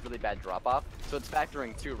has really bad drop off, so it's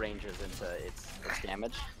factoring 2 ranges into its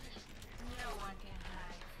damage.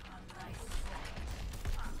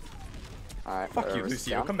 Alright, fuck you,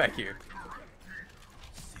 Lucio. Come back here.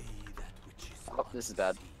 Oh, this is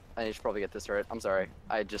bad. I should probably get this turret. I'm sorry.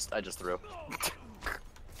 I just threw.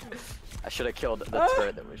 I should have killed the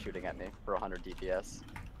turret that was shooting at me for 100 DPS.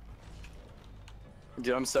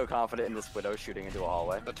 Dude, I'm so confident in this Widow shooting into a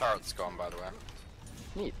hallway. The turret's gone, by the way.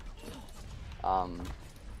 Neat. That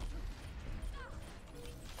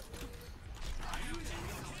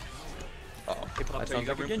sounds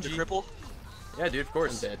like a Genji. Triple? Yeah, dude, of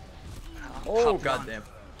course. I'm dead. Oh, goddamn.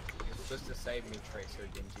 Just to save me, Tracer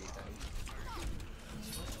Genji then.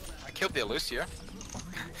 I killed the Lucio.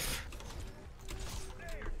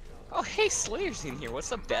 Oh, hey, Slayer's in here.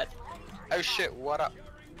 What's up, Bet? Oh shit, what up?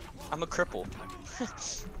 I'm a cripple.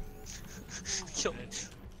 Kill me.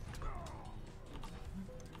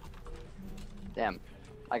 Damn,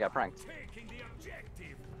 I got pranked.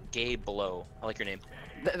 Gabe Below. I like your name.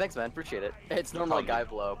 Thanks, man. Appreciate it. It's normally Guy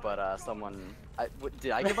Below, but someone.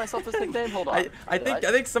 Did I give myself this nickname? Hold on. I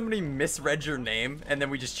think somebody misread your name and then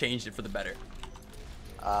we just changed it for the better.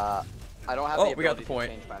 I don't have. Oh, we got the point.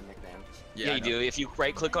 To change my nickname. Yeah, you do. If you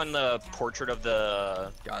right-click on the portrait of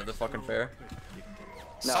the. God, the fucking fair.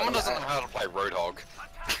 No, Someone doesn't know how to play Roadhog.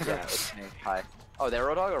 Yeah, it's me. Hi. Oh, their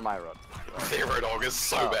Roadhog or my Road? Their Roadhog is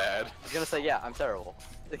so bad. I was gonna say, yeah, I'm terrible.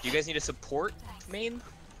 You guys need a support main?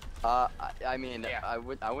 I mean, yeah. I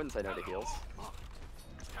wouldn't say no to heals.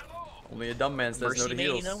 Only a dumb man says Mercy no to main,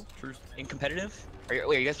 heals. you know? Truth. In competitive? Wait,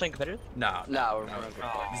 are you guys playing competitive? Nah. No,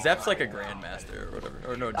 Zepp's like a grandmaster or whatever.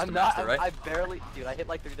 Or no, just I'm a not. master, right? I barely, dude. I hit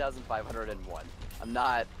like 3,501.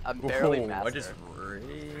 I'm barely master. I just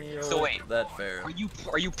reeled So wait, that fair.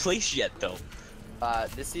 Are you placed yet though?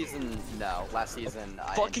 This season, no. Last season,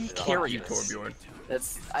 I fucking carry you, Torbjorn.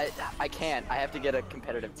 I can't. I have to get a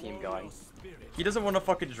competitive team going. He doesn't want to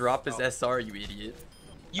fucking drop his SR, you idiot.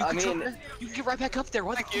 You can get right back up there.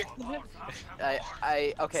 What the fuck?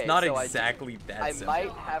 Okay. It's not so exactly that I simple. might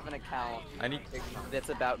have an account. That's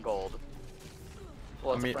about gold.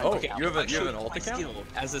 Well, I it's a mean, friend oh, account. you have an alt account?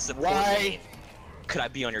 As a support, why could I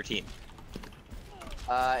be on your team?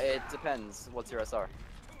 It depends. What's your SR?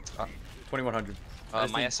 2100.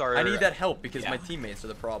 My SR. I need that help because my teammates are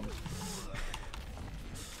the problem.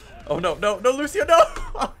 Oh no, Lucio, no!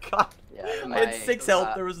 Oh god. Yeah, I had 6 health,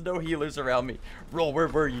 there was no healers around me. Roll, where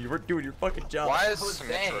were you? You weren't doing your fucking job. Why is this a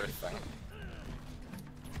thing?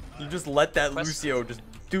 You just let that Lucio just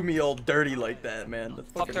do me all dirty like that, man.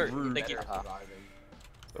 That's fucking rude. Thank you.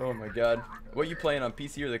 Oh my god. What you playing on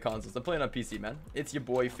PC or the consoles? I'm playing on PC, man. It's your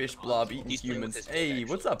boy Fish Blob eating humans. Hey,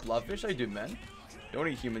 what's up, Blobfish? How you doing, man? Don't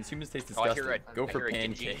eat humans. Humans taste disgusting. Go for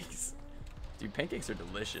pancakes. Dude, pancakes are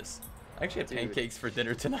delicious. I actually had pancakes for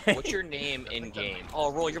dinner tonight. What's your name in game?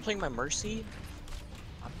 Oh, Roll, you're playing my Mercy?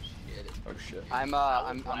 Oh shit. I'm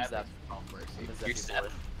Zep. You're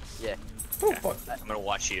Zep? Yeah. Oh fuck. I'm gonna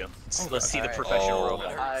watch you. Oh, Let's see the professional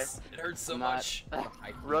robot. It hurts so much.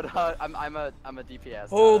 Roadhog. I'm a DPS.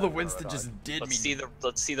 Oh, the Winston just did Let's me.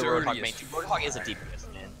 Let's see the Roadhog main. Roadhog is a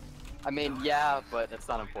DPS, man. I mean, yeah, but it's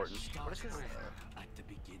not important. What is his?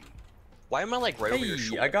 Why am I like right over your Hey,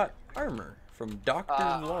 shoulder? I got armor from Dr.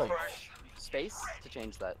 Love. Space to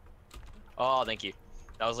change that. Oh, thank you.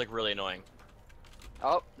 That was like really annoying.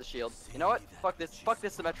 Oh, the shield. You know what? Fuck this. Fuck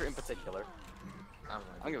this Symmetra in particular. I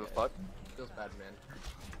don't give a fuck. Feels bad, man.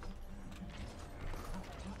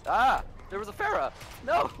 Ah! There was a Pharah!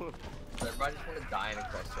 No! Everybody just want to die in a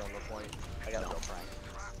question on the point. I got a real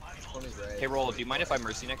prank. Hey, Roll, do you mind if I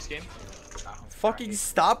Mercy next game? Fucking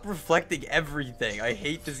stop reflecting everything. I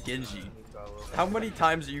hate this Genji. How many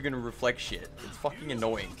times are you gonna reflect shit? It's fucking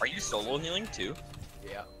annoying. Are you solo healing too?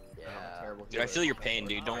 Yeah. Dude, I feel your pain,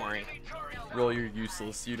 dude. Don't worry. Roll, you're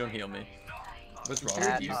useless. You don't heal me. What's wrong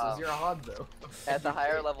with you? You're a hod, though. At the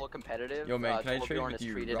higher level competitive, Yo, man, can I trade Torbjorn with is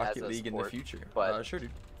you treated Rocket as a League in the sport, future? But Sure, dude.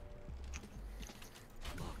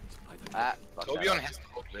 Torbjorn has to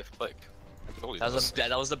left click.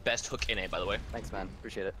 That was the best hook in A, by the way. Thanks, man.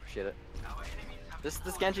 Appreciate it. Appreciate it. This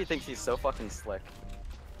Genji thinks he's so fucking slick.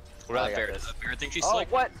 What about Fair? Does Fair think she's Oh,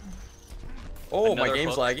 slick? what? Oh, Another my game's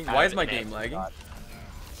hook lagging. out Why of is my an A. game lagging? God.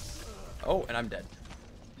 Oh, and I'm dead.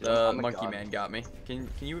 I'm The a monkey god. man got me. Can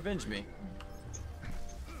you avenge me?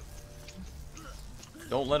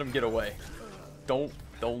 Don't let him get away. Don't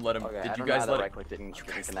let him. Okay, Did I you don't guys know how let that him? right click didn't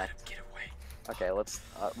connect. Get away. Okay, let's.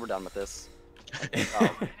 We're done with this.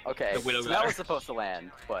 Oh, okay. The Widow So got that her. was supposed to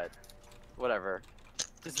land, but whatever.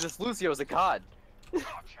 This Lucio's a god.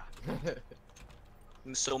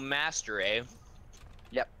 So Master, eh?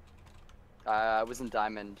 Yep. I was in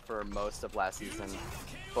Diamond for most of last season,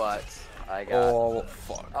 but I got. Oh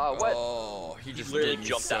fuck. Oh, what? Oh, he just literally did me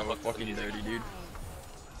jumped so that hook from fucking the dirty, dude.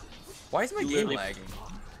 Why is my You game literally- lagging?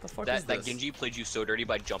 The fuck That is this? Genji played you so dirty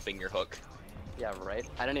by jumping your hook. Yeah, right.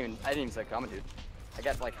 I didn't even say comment, dude. I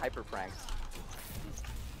got like hyper pranked.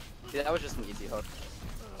 Yeah, that was just an easy hook.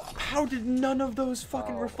 How did none of those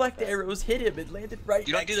fucking Oh, reflect okay. arrows hit him? It landed right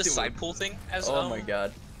You don't next do the to him. side pull thing as Oh my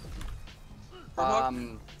god. I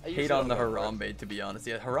Hate usually on the don't go for it. Harambe, to be honest.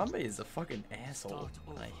 Yeah, Harambe is a fucking asshole.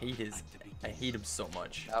 I hate him so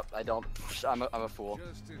much. Oh, I don't. I'm a fool.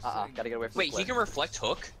 Gotta get away from. Wait, the he cliff. can reflect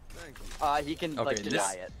hook? He can Okay, like this-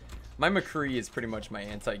 deny it. My McCree is pretty much my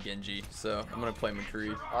anti-Genji, so I'm gonna play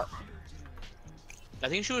McCree. I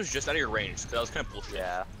think she was just out of your range, because that was kind of bullshit.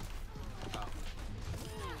 Yeah.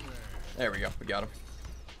 There we go, we got him.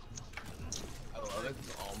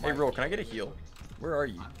 Hey, Roll, can I get a heal? Where are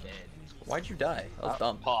you? Why'd you die? That was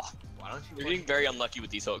dumb. Oh, you're getting very unlucky with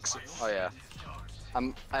these hooks. Oh yeah.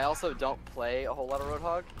 I also don't play a whole lot of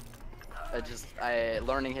Roadhog.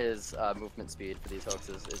 Learning his movement speed for these hooks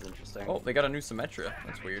is interesting. Oh, they got a new Symmetra.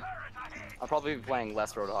 That's weird. I'll probably be playing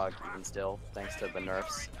less Roadhog even still, thanks to the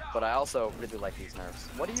nerfs. But I also really like these nerfs.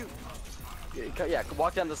 What do you... Yeah,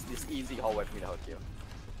 walk down this easy hallway for me to hook you.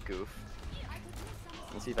 Goof.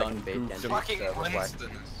 Let me see if I can bait Genji. Fucking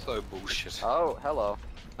Winston is so bullshit. Oh, hello.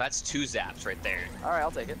 That's 2 zaps right there. Alright,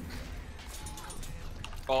 I'll take it.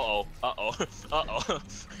 Uh-oh. Uh-oh. Uh-oh.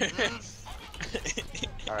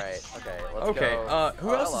 Alright, okay, let's Okay, go.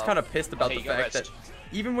 who else is kind of pissed about Okay, the you got fact rest. that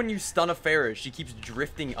even when you stun a Pharah, she keeps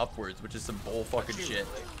drifting upwards, which is some bull fucking shit.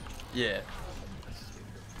 Yeah.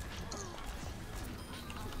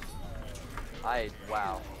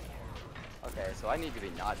 Wow. Okay, so I need to be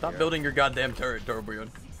not Stop here. building your goddamn turret, Torbjorn.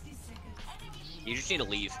 You just need to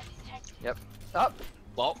leave. Yep. Up.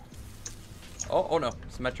 Well. Oh no,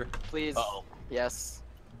 Symmetra. Please. Uh-oh. Yes.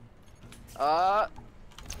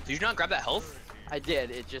 Did you not grab that health? I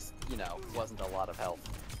did. It just, you know, wasn't a lot of health.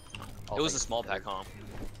 It was a small pack, huh?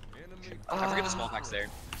 I forget the small pack's there.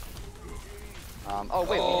 Oh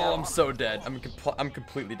wait. Oh, I'm so dead. I'm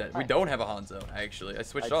completely dead. We don't have a Hanzo, actually. I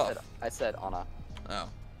switched off. I said Ana. Oh.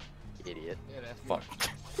 Idiot. Fuck.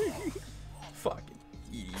 Fucking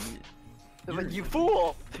idiot. But you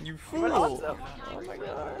fool! You But fool! also, oh my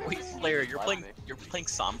god. Wait, Slayer, you're playing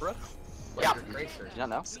Sombra? Yeah. Did you not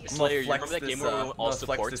know? Slayer, you remember that game where we all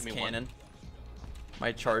support this to me cannon.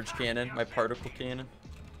 My charge cannon, my particle cannon.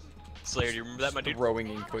 Slayer, do you remember that, my dude? Throwing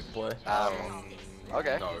in quick play.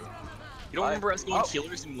 Okay. No. You don't remember us going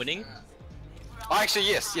killers and winning? Oh, actually,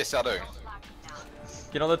 yes, I do.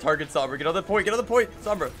 Get on the target, Sombra. Get on the point. Get on the point,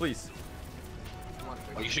 Sombra, please.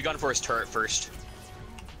 Oh, you should have gone for his turret first.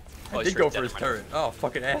 I did go for his turret. Oh,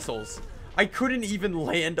 fucking assholes. I couldn't even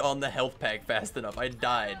land on the health pack fast enough. I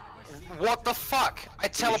died. What the fuck? I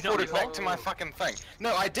teleported back to my fucking thing.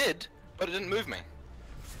 No, I did, but it didn't move me.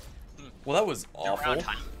 Well, that was awful.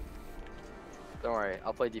 Don't worry,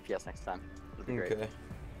 I'll play DPS next time. It'll be great. Okay.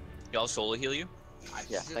 Y'all solo heal you?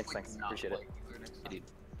 Yeah, thanks. Appreciate it. Dude.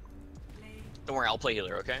 Don't worry, I'll play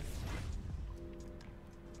healer, okay?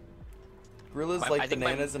 Gorillas like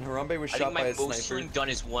bananas and Harambe was shot by a I think my most sniper. done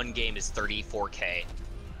is 1 game is 34k.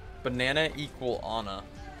 Banana equal Ana.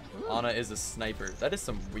 Ana is a sniper. That is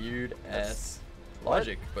some weird ass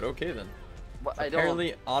logic, but okay then.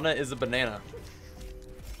 Apparently, Ana is a banana.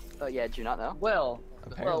 Yeah, do you not know? Well,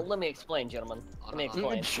 Apparently. let me explain, gentlemen. Let me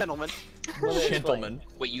explain. Gentlemen. Gentlemen.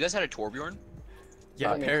 Wait, you guys had a Torbjorn?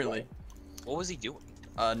 Yeah, apparently. What was he doing?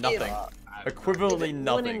 Nothing. Equivalently If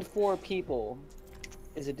nothing. 1 in 4 people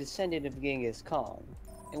is a descendant of Genghis Khan,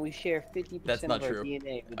 and we share 50% That's not of our true.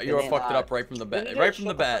 DNA with You are banana. fucked it up right from the bat. No, Right from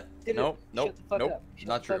shut the bat. Dude, Nope. Nope. Shut the fuck Nope. up. Shut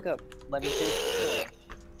Not the true. fuck up. Let me finish the story.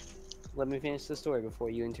 Let me finish the story before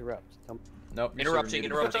you interrupt. Nope. Interrupting.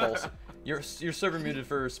 You're server muted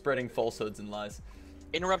for spreading falsehoods and lies.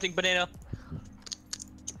 Interrupting banana.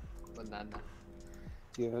 Banana.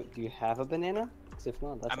 Do you have a banana? 'Cause if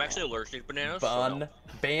not, that's I'm actually allergic to bananas. Banana.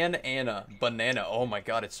 Banana. Oh my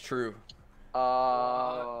god, it's true.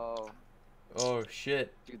 Oh. Oh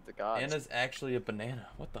shit. Dude, the gods. Anna's actually a banana.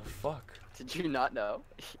 What the fuck? Did you not know?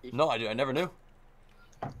 No, I never knew.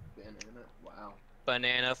 Banana. Wow.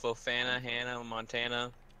 Banana, Fofana, Hannah,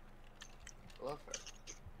 Montana. Love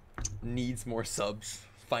her. Needs more subs.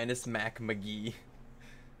 Finest Mac McGee.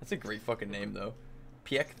 That's a great fucking name though.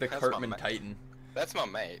 Piek the That's Cartman my Titan. That's my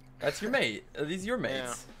mate. That's your mate. Are these your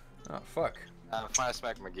mates? Oh fuck. Fire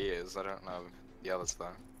Smack McGee is. I don't know the others though.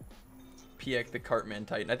 Piek the Cartman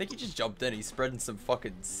Titan. I think he just jumped in. He's spreading some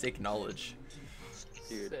fucking sick knowledge.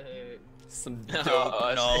 Dude. Some dope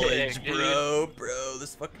knowledge, sick, bro. Bro,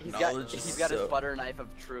 this fucking knowledge is He's got his so... butter knife of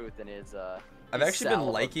truth and his I've actually been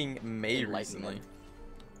liking May recently.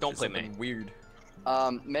 Don't play May. Weird.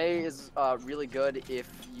 May is really good if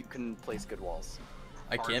you can place good walls.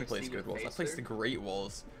 I can place good walls. I place the great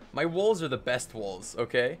walls. My walls are the best walls,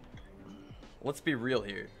 okay? Let's be real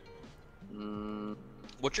here.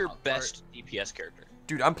 What's your best DPS character?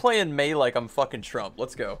 Dude, I'm playing May like I'm fucking Trump.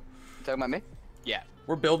 Let's go. You talking about me? Yeah.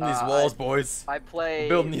 We're building these walls, boys. I play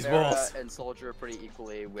building these Pharah walls. and Soldier pretty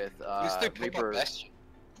equally with Reaper.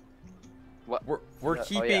 What? We're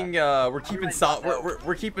keeping we're keeping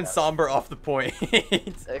Somber off the point.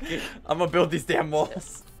 I'm gonna build these damn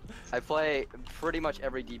walls. I play pretty much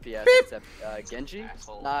every DPS except Genji.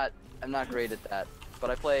 I'm not great at that, but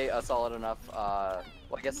I play solid enough. Well,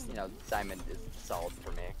 I guess you know Diamond is solid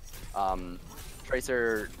for me.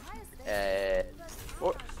 Tracer,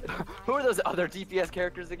 Who are those other DPS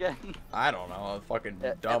characters again? I don't know. Fucking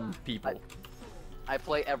dumb people. I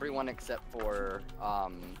play everyone except for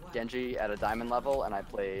Genji at a diamond level, and I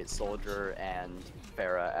play Soldier and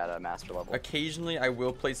Pharah at a master level. Occasionally, I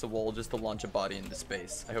will place a wall just to launch a body into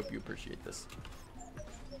space. I hope you appreciate this.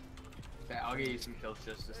 Okay, I'll get you some kills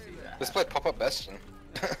just to see that. Let's play pop-up Bastion.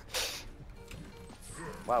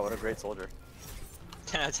 Wow, what a great soldier.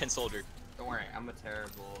 10 out of 10 soldier. Don't worry, I'm a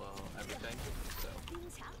terrible everything, so.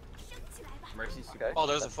 Mercy's super. Okay. Oh,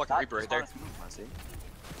 there's a fucking Reaper right there. Mercy.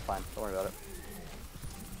 Fine, don't worry about it.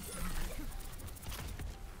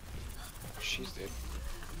 She's dead.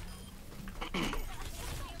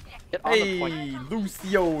 Get on the Hey, point.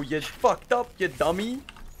 Lucio, you fucked up, you dummy.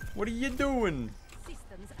 What are you doing?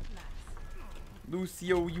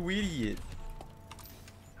 Lucio, you idiot.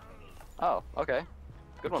 Oh, okay.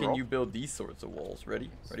 Good one, Can roll. you build these sorts of walls? Ready?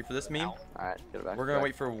 Ready for this meme? Alright, get it back. We're gonna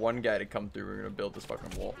wait for one guy to come through. We're gonna build this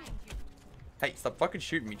fucking wall. Hey, stop fucking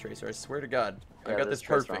shooting me, Tracer. I swear to God. I got this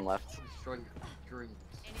Tracer perfect. on left. Destroy dreams.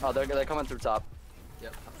 Oh, they're coming through top.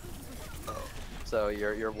 Yep. So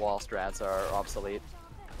your wall strats are obsolete.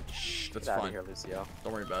 Shh, that's Get out fine. of here, Lucio.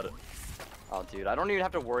 Don't worry about it. Oh, dude, I don't even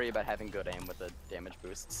have to worry about having good aim with the damage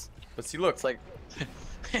boosts. But see, look. It's like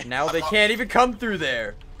now they can't even come through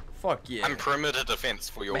there. Fuck yeah. I'm perimeter defense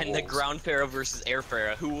for your Man, walls. the ground Pharaoh versus air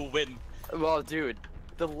Pharaoh. Who will win? well, dude,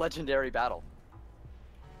 the legendary battle.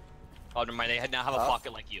 Oh, never mind. They now have a Oh.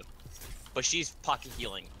 pocket like you. But she's pocket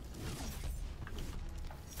healing.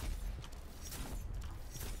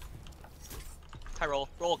 Hi, roll.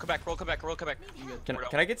 Roll, come back, roll, come back, roll, come back.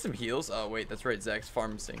 Can I get some heals? Oh, wait, that's right. Zach's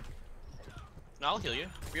farming. No, I'll heal you.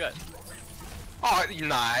 Where you at? Oh,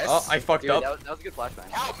 nice. Oh, I fucked Dude, up. that was a good flashbang.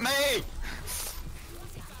 Help me!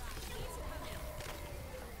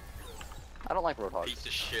 I don't like Roadhog. Piece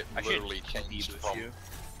of shit I should literally changed boost from you.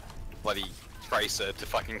 bloody Tracer to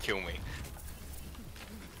fucking kill me.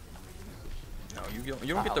 No,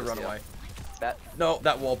 you don't get the runaway. That No,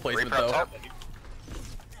 that wall placement Reaper up though. top.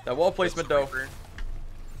 That wall placement though. Reaper.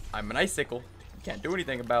 I'm an icicle. You can't do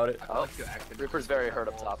anything about it. Oh, Reaper's very hurt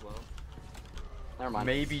up top. Never mind.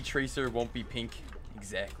 Maybe Tracer won't be pink.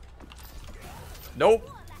 Exactly. Nope.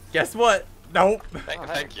 Guess what? Nope.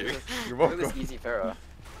 Thank you. You're Look at welcome. this easy Pharaoh.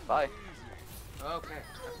 Bye. Okay.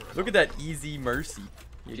 Look at that ezy mercy. You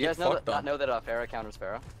Do you get guys know fucked that, not on. know that Pharaoh counters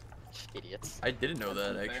Pharaoh? Idiots. I didn't know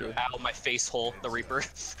that actually. Ow, my face hole, the Reaper.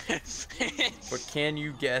 But can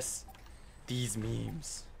you guess these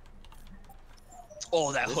memes?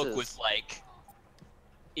 Oh, that This hook is- was like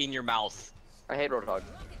in your mouth. I hate Roadhog.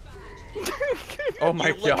 Oh my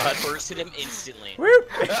You, like, god. bursted him instantly. Whoop!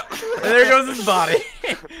 And there goes his body.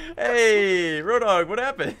 Hey, Roadhog, what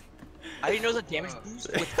happened? I didn't know the damage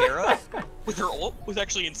boost with Pharah, with her ult, was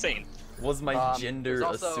actually insane. Was my gender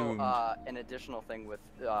There's also assumed? an additional thing with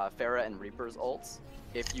Pharah and Reaper's ults.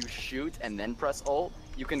 If you shoot and then press ult,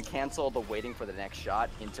 you can cancel the waiting for the next shot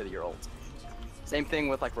into your ult. Same thing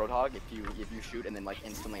with like Roadhog. If you shoot and then like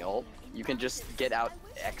instantly ult, you can just get out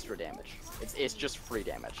extra damage. It's just free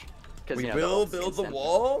damage. We You know, will ult's build the instant.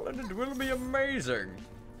 wall, and it will be amazing.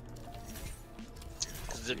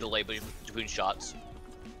 There's a delay between shots.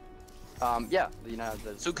 Yeah, you know.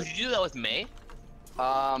 So could you do that with Mei?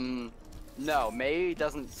 No, Mei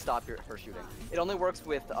doesn't stop her shooting. It only works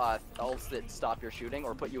with ults that stop your shooting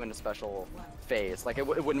or put you in a special phase. Like it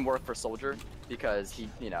wouldn't work for Soldier because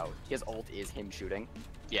his ult is him shooting.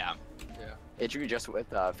 Yeah. Yeah. It's just with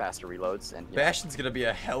faster reloads and. Bastion's gonna be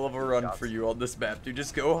a hell of a run for you on this map, dude.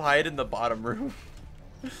 Just go hide in the bottom room.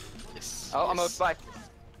 Oh, I'm out. Bye.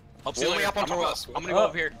 I'll see you later. I'm gonna go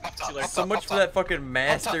up here. See you later. So much for that fucking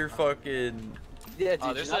master fucking. Yeah,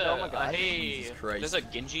 dude. There's oh my a God. hey, Jesus Christ. there's a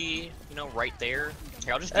Genji, right there.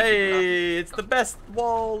 Here, I'll just Hey, it's the best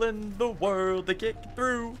wall in the world to get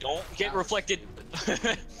through. Don't get reflected.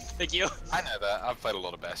 Thank you. I know that. I've played a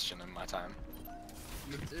lot of Bastion in my time.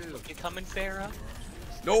 You coming, Pharah?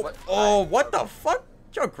 Nope. Oh, what the fuck?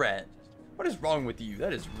 Junkrat. What is wrong with you?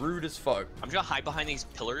 That is rude as fuck. I'm gonna hide behind these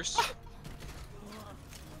pillars.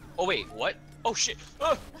 Oh wait, what? Oh shit!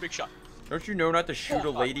 Oh, big shot. Don't you know not to shoot a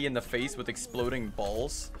lady in the face with exploding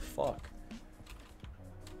balls? Fuck.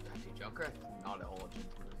 Joker, not at all a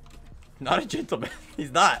gentleman. Not a gentleman.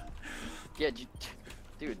 He's not. Yeah,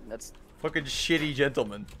 dude, that's Fucking shitty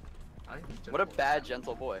gentleman. what a bad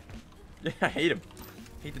gentle boy. Yeah, I hate him.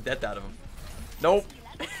 Hate the death out of him. Nope.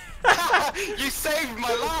 You saved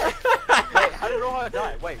my life! Wait, how did Roadhog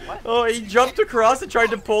die? Wait, what? Oh, he jumped across and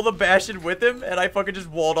tried to pull the Bastion with him, and I fucking just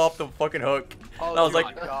walled off the fucking hook. Oh, and I was my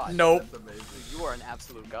like, God. nope. That's amazing. You are an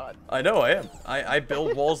absolute god. I know I am. I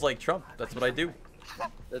build walls like Trump. That's what I do.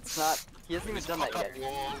 That's not He hasn't even done that yet.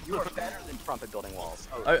 You are better than Trump at building walls.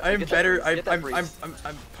 Oh, I'm better. I'm freeze.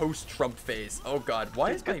 post Trump phase. Oh god,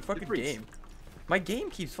 why is my fucking game? My game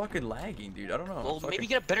keeps fucking lagging, dude. I don't know. Well, maybe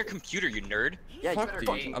get a better computer, you nerd. Yeah, fuck, dude.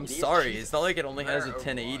 fucking I'm idiot. sorry. It's not like it only has a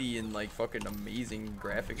 1080 and like fucking amazing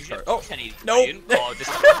graphics card. Oh, 1080. nope. Oh, this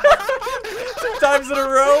 2 times in a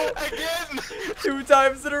row. Again. 2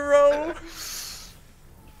 times in a row.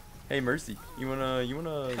 Hey, Mercy, you wanna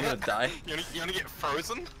die? You wanna get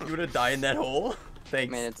frozen? You wanna die in that hole? Thanks.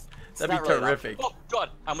 Man, it's That'd not be really terrific. Oh god,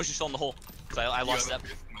 how much you saw in the hole? Cause I lost You're that.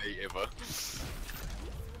 the best mate ever.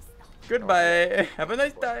 Goodbye. Have a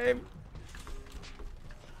nice time.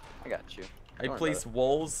 I got you. I place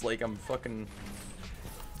walls like I'm fucking.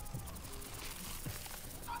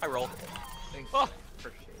 I roll. Thanks. Oh.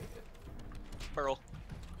 Appreciate it. I roll.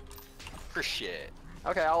 Appreciate.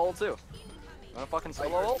 Okay, I'll ult too. Wanna fucking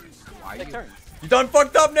solo ult? Take turns. You done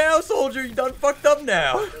fucked up now, soldier. You done fucked up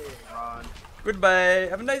now. Ron. Goodbye.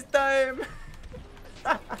 Have a nice time.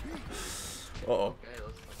 Uh-oh.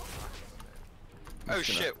 Oh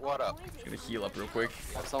shit, what up? Just gonna heal up real quick.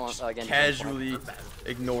 Have someone again. Casually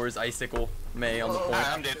ignores Icicle May on the point.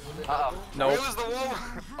 I'm dead. Uh-oh. Nope. Where was the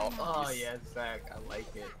wall? Oh yeah, Zach, I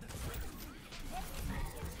like it.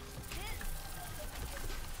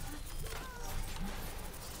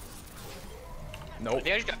 I Nope.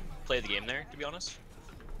 think I just got play the game there, to be honest.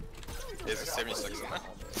 There's a 76 in there.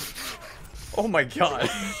 Oh my god.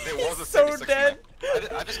 There was a So 76 dead. in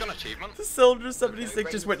there. I just got an achievement. The Soldier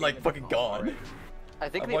 76 just went like fucking gone. I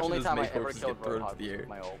think I'm the watching only those time I May ever corpses killed get thrown Roadhog into the was air. with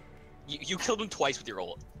my ult. You killed him twice with your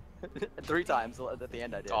ult. 3 times at the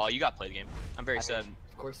end I did. Oh, you got play the game. I'm very sad.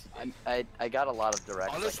 Of course. I got a lot of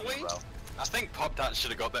direct. Honestly, in a row. I think Pop Tart should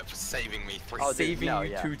have got that for saving me 3 Oh, dude, Saving no,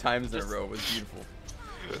 you yeah. 2 times in a Just- row was beautiful.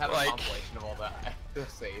 Have a Like- compilation of all that. The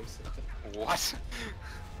saves. What?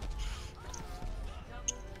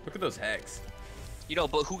 Look at those hacks. You know,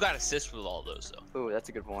 but who got assists with all those though? Ooh, that's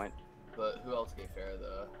a good point. But who else gave Farrah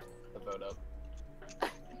the vote up?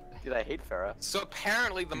 Dude, I hate Farrah. So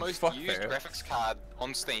apparently the most Fuck used Farrah. graphics card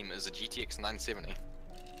on Steam is a GTX 970.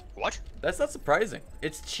 What? That's not surprising.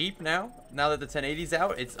 It's cheap now. Now that the 1080's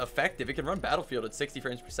out, it's effective. It can run Battlefield at 60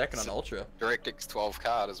 frames per second on Ultra. DirectX 12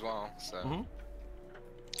 card as well, so... Mhm.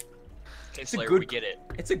 Okay, It's a Slayer, good- we get it.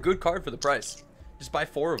 It's a good card for the price. Just buy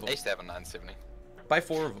 4 of I them. used to have a 970. Buy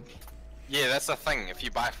 4 of them. Yeah, that's the thing. If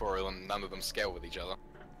you buy 4 of them, none of them scale with each other.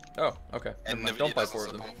 Oh, okay. And Never mind. Don't buy 4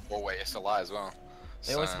 of them. 4-way SLI as well.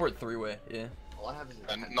 They only So- support 3-way. Yeah. All I have is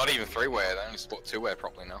a And not even 3-way. They only support 2-way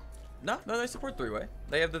properly now. No, they support 3-way.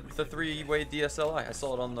 They have the 3-way DSLI. I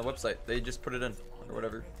saw it on the website. They just put it in or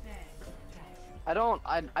whatever. I don't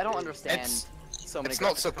understand It's so many. It's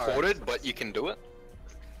not graphics cards. supported, but you can do it.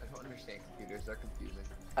 I don't understand computers, they're confusing.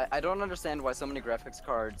 I don't understand why so many graphics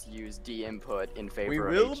cards use D input in favor We of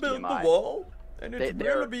will HDMI. build the wall, and it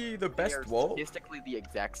They're- will be the They best are wall. statistically the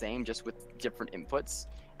exact same, just with different inputs,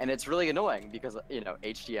 and it's really annoying because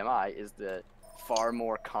HDMI is the far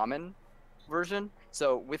more common version.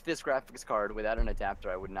 So with this graphics card, without an adapter,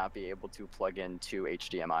 I would not be able to plug in 2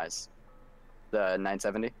 HDMIs. The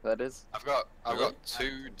 970, that is. I've got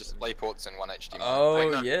 2 display ports and 1 HDMI.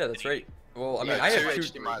 Oh yeah, that's right. Well, I mean, I have 2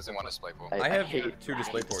 HDMIs and 1 display port. I have hate 2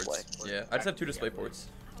 display display. ports. Yeah, I just have 2 display ports.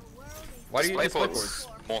 Why do you use display ports?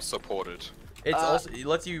 More supported It's also it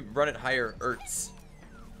lets you run it higher hertz.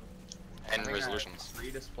 and resolutions. 3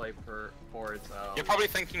 display ports. You're probably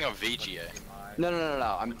thinking of VGA. No.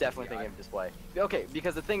 I'm definitely thinking of display. Okay,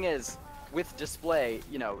 because the thing is, with display,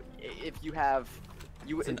 if you have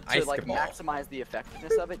It's an to ice like cabal. maximize the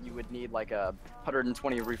effectiveness of it, you would need like a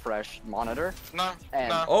 120 refresh monitor. No, And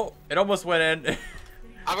no. Oh, it almost went in.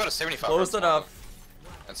 I've got a 75. Close enough.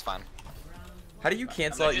 That's fine. How do you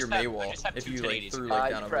cancel out your I May wall just have if 2 you like 1080s. threw like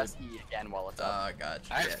you down a press road? E again while it's up. Gotcha.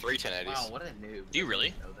 I have 3 1080s. Wow, what a noob. Do you really?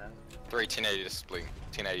 Know that? 3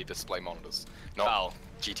 1080 display monitors. Not Oh.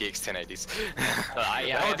 GTX 1080s. Yeah,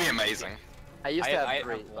 that I would be have- amazing. I used to have I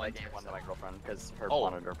 3, have but I gave one to my girlfriend because her Oh.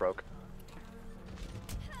 monitor broke.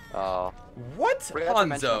 Oh. What? Forgot to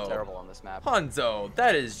mention I'm Hanzo. terrible on this map. Hanzo,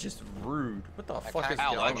 that is just rude. What the fuck is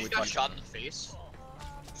Ow, I wrong just with got you? shot in the face.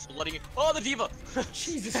 Just letting it. Oh, the diva!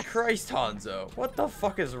 Jesus Christ, Hanzo. What the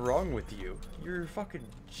fuck is wrong with you? You're fucking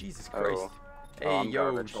Jesus Christ. Hey, I'm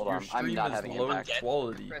yo, garbage. Hold your on. I'm stream not is having low impact.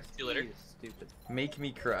 quality. Press See you later. E is stupid. Make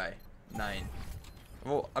me cry. 9.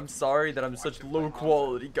 Well, I'm sorry that I'm such low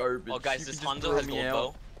quality garbage. Oh, guys, You this can just Hanzo throw has me gold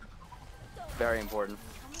out. bow. Very important.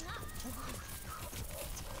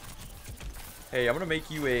 Hey, I'm gonna make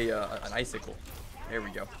you an icicle. There we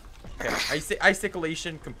go. Okay,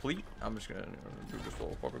 iciculation complete. I'm just gonna do this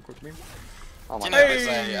little fucking quick meme. Oh my You god. know,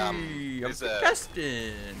 Hey, there's a I'm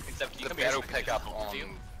contesting. Except, can you the come here battle so I can pickup just on do?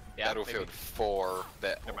 Battlefield 4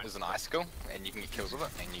 that is an icicle, and you can get kills with it,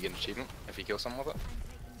 and you get an achievement if you kill someone with it.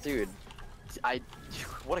 Dude,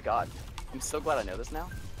 what a god. I'm so glad I know this now.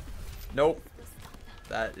 Nope.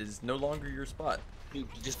 That is no longer your spot. Dude,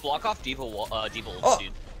 just block off Depot, Oh,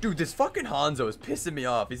 dude. dude, this fucking Hanzo is pissing me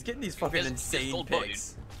off. He's getting these fucking His insane gold bow,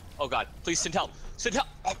 picks. dude. Oh god, please send help. Send help.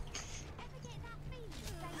 Oh.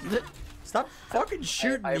 Stop fucking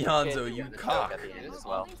shooting me, Hanzo, you cock. At the end as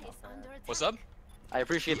well. What's up? I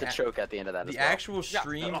appreciate the choke at the end of that as The well. actual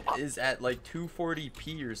stream is at like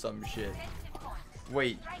 240p or some shit.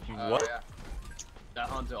 Wait, what? Yeah. That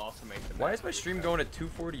Hanzo also makes it. Why is my stream going at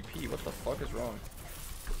 240p? What the fuck is wrong?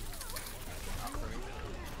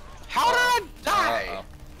 How did I die?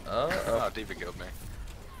 Uh-oh. Oh, Diva killed me.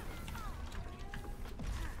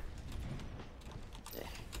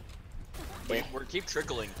 Wait, we're keep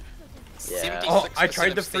trickling. Yeah. Oh, I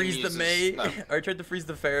tried to of Steam freeze the users- May. no. I tried to freeze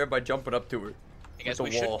the Pharah by jumping up to her. Hey guys,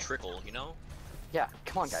 with we a wall. should trickle, you know? Yeah,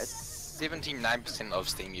 come on, guys. 79% of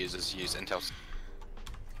Steam users use Intel.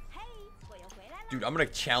 Dude, I'm gonna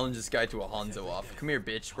challenge this guy to a Hanzo off. Come here,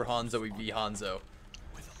 bitch. We're Hanzo, we be Hanzo.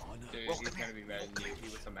 Dude, he's gonna be better than you. He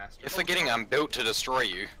was a master. You're forgetting I'm built to destroy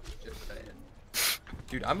you. Just saying.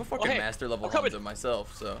 Dude, I'm a fucking hey, master level I'm coming. Hanzo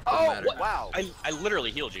myself, so doesn't Oh, matter. wow. I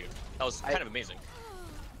literally healed you. That was kind of amazing.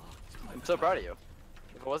 I'm so proud of you.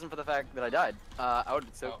 If it wasn't for the fact that I died, I would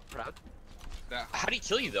be so proud. How did he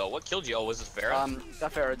kill you though? What killed you? Oh, was it Pharah?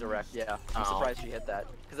 That Pharah direct, yeah. I'm surprised she hit that.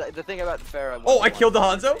 Because the thing about the Pharah... Oh, I killed the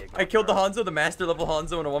Hanzo? I killed the Hanzo, the master level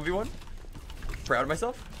Hanzo in a 1v1. Proud of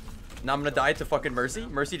myself. Now I'm gonna die to fucking Mercy.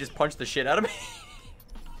 Mercy just punched the shit out of me.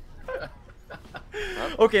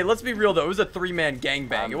 Okay, let's be real though. It was a 3-man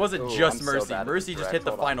gangbang. It wasn't just I'm so Mercy. bad at Mercy just direct. hit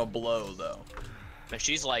the Hold on. final blow though. Man,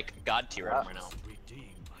 she's like god tier right now.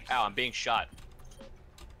 Ow, I'm being shot.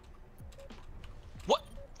 What?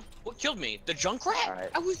 What killed me? The Junkrat? Alright.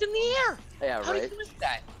 I was in the air. Yeah, How right? did you miss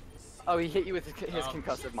that? Oh, he hit you with his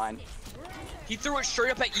concussive mine. He threw it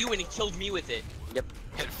straight up at you and he killed me with it. Yep.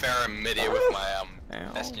 Hit Pharah midair with my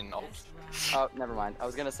Bastion ult. Oh, never mind. I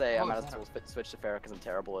was gonna say I might as well switch to Pharah because I'm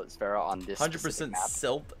terrible at Pharah on this 100% map.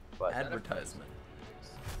 self but- advertisement.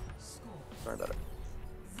 Sorry about it.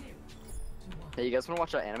 Hey, you guys wanna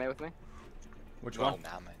watch that anime with me? Which Well, one?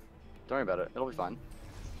 nah, man. Don't worry about it. It'll be fun.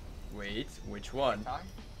 Wait, which one?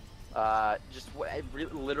 Just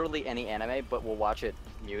literally any anime, but we'll watch it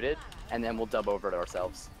muted, and then we'll dub over it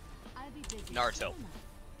ourselves. Naruto.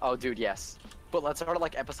 Oh, dude, yes. But let's start at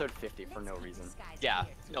like episode 50 for no reason. Yeah.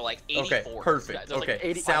 No, like 84. Okay, perfect. There's like Okay,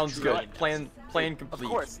 80 sounds good. trillion. Plan Of complete.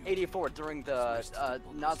 course, 84 during the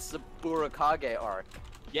Natsuburakage arc.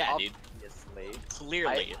 Yeah, dude. Obviously.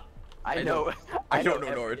 Clearly. I know. I don't know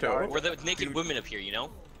every Naruto. arc. Where the naked women appear, you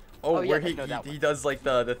know? Oh, Oh, yeah, where I know that he one. does like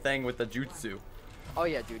the thing with the jutsu. Oh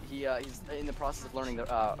yeah, dude. He's in the process of learning the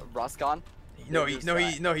Rasengan. No, There's,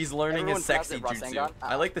 he's learning everyone his calls sexy it jutsu. Rasengan.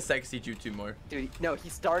 I like the sexy jutsu more. Dude, no, he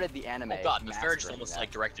started the anime. Oh god, the Pharah just mastering almost that.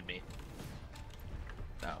 like directed me.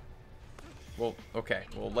 No. Well, okay.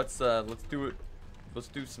 Well, let's do it. Let's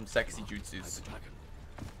do some sexy jutsus.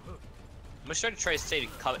 I'm gonna try to stay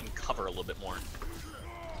and cover a little bit more.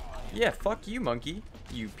 Yeah, fuck you, monkey.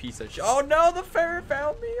 You piece of shit. Oh no, the Pharah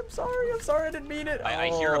found me. I'm sorry. I didn't mean it. I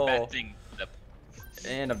hear a Oh. bad thing.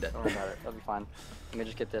 And I'm dead. Don't worry about it. That'll be fine. Let me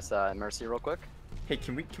just get this Mercy real quick. Hey,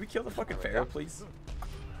 can we kill the fucking Pharah, please?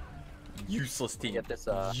 Useless team. Get this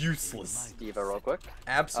Useless. Diva real quick.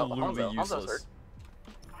 Absolutely Hanzo. Hanzo's useless.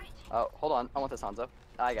 Oh, hold on. I want this Hanzo.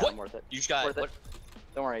 I got him worth it. You just got worth what? it.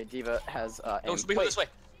 Don't worry, Diva has No, aim. somebody go this way.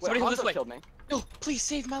 Somebody go this Hanzo way. killed me. No, please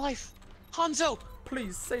save my life. Hanzo!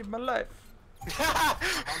 Please save my life. I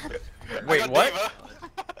Wait, got what? Diva.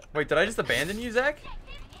 Wait, did I just abandon you, Zach?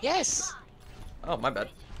 Yes! Oh, my bad.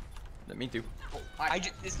 Didn't mean to.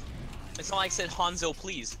 It's not like I said Hanzo,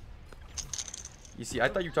 please. You see, I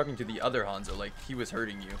thought you were talking to the other Hanzo, like he was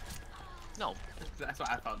hurting you. No. That's what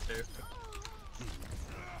I thought too.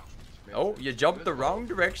 Oh, you jumped the wrong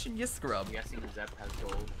direction, you scrub. I'm guessing Zep has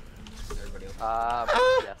gold. Everybody else.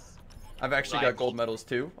 Yes. I've actually got gold medals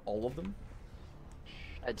too, all of them.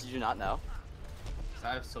 Did you not know? So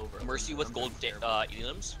I have silver. Mercy with gold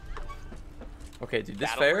elims. Okay, dude, this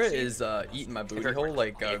Battle Pharah Mercy? is eating my booty hole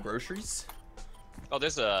like groceries. Oh,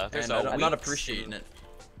 there's a And I'm not appreciating it.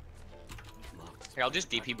 Here, I'll just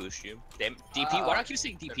DP boost you. Damn, DP. Why don't you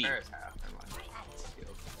say DP?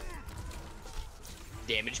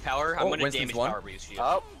 Damage power. I'm gonna Winston's damage won. power boost you.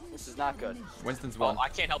 Oh, this is not good. Winston's Oh, won. I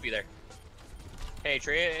can't help you there. Hey,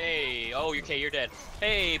 Trey. Hey. Oh, okay, you're dead.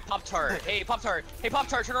 Hey, Pop Tart. Hey, Pop Tart. Hey, Pop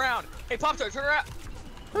Tart, turn around. Hey, Pop Tart, turn around.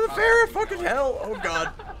 The Pharah, fucking hell! Oh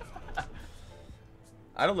god.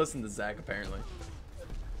 I don't listen to Zach apparently.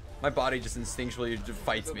 My body just instinctually just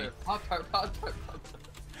fights me. Pop-Tart, Pop-Tart, Pop-Tart.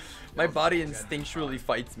 My body instinctually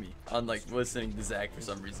fights me on like listening to Zach for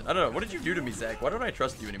some reason. I don't know. What did you do to me, Zach? Why don't I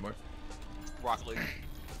trust you anymore? Broccoli.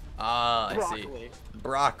 Ah, I see.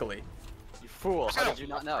 Broccoli. You fool! How did you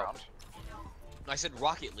not know? I said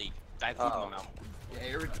Rocket League. I have food in my mouth. Yeah,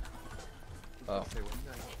 you're... Oh.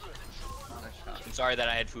 I'm sorry that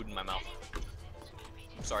I had food in my mouth.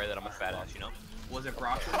 I'm sorry that I'm a fat ass, you know? Was it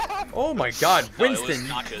broccoli? Oh my God, No, it was Winston,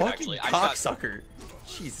 you nachos, fucking actually. I shot- cocksucker.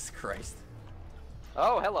 Jesus Christ.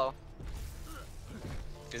 Oh, hello.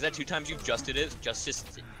 Is that 2 times you've justed it? Justice.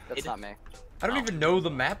 That's not me. I don't even know the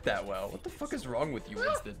map that well. What the fuck is wrong with you,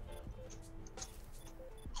 Winston?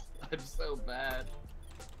 I'm so bad.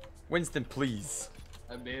 Winston, please.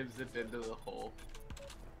 I may have zipped into the hole.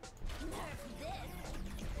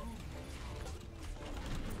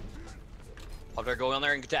 Pop-Tart, go in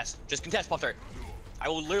there and contest. Just contest, Pop-Tart. I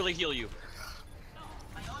will literally heal you.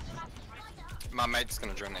 My mate's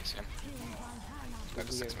gonna join next game. We have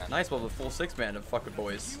a 6-man. Nice, well, the full 6-man of fucking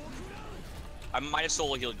boys. I might have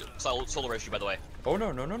solo healed, solo rest you, by the way. Oh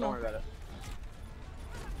no, no, no, Don't no. worry about it.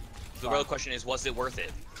 The real question is, was it worth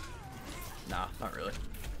it? Nah, not really.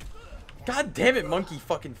 God damn it, monkey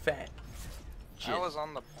fucking fat. I was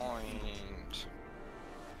on the point.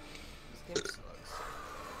 This game sucks.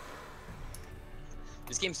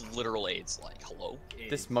 This game's literal AIDS. Like, hello?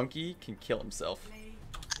 This monkey can kill himself.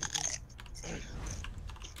 Oh,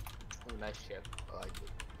 nice chip. I like it.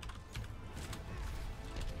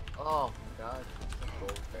 Oh my god.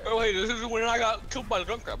 Gold bear. Oh, hey, this is when I got killed by the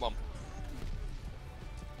drunk crab bomb.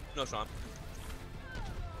 No, it's not.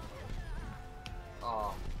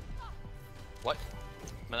 Oh. What?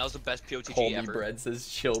 Man, that was the best POTG Holy ever. bread says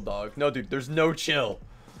chill, dog. No, dude, there's no chill.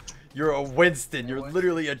 You're a Winston. You're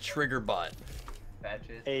literally a trigger bot.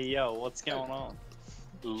 Batches. Hey, yo, what's going on?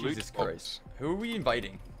 Jesus Christ. Who are we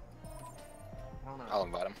inviting? I don't know. I'll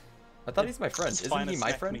invite him. I thought he's my friend. It's Isn't he finest my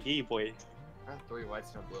Mac friend? McGee, boy. 3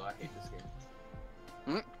 whites, no blue. I hate this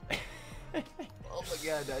game. Oh my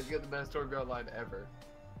god, Dad, you got the best Torbjorn line ever.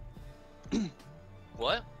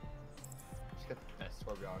 What? She's got the best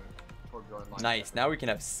Torbjorn line. Nice. Now we can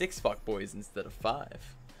have 6 fuckboys instead of 5.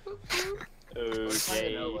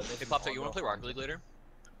 Okay. Hey, Pop-Tart, you wanna play Rocket League later?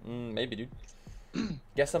 Maybe, dude.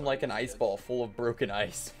 Guess I'm like an ice ball full of broken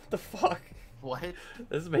ice. What the fuck? What?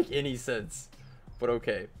 Doesn't make any sense. But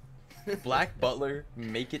okay. Black Butler,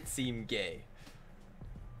 make it seem gay.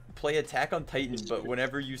 Play Attack on Titan, but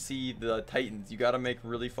whenever you see the Titans, you gotta make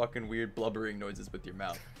really fucking weird blubbering noises with your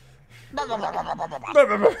mouth. Nom nom nom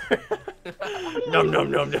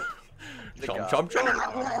nom. Chomp chomp chomp.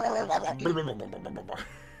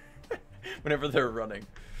 Whenever they're running.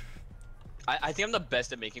 I think I'm the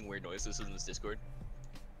best at making weird noises in this Discord.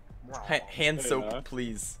 Hand soap,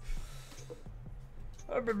 please.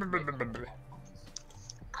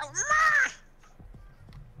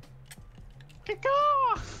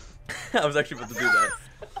 I was actually about to do that.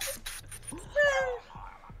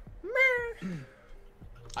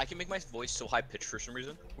 I can make my voice so high pitched for some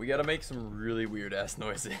reason. We gotta make some really weird ass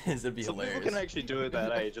noises. It'd be Some hilarious. people can actually do it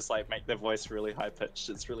that, just like make their voice really high pitched.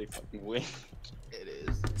 It's really fucking weird. It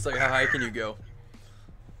is. So how high can you go?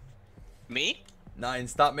 Me? 9,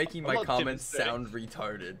 stop making my not comments demonstrating. sound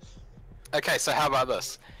retarded. Okay, so how about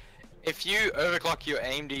this? If you overclock your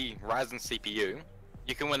AMD Ryzen CPU,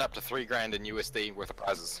 you can win up to 3 grand in USD worth of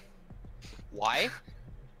prizes. Why?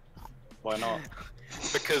 Why not?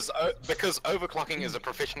 Because overclocking is a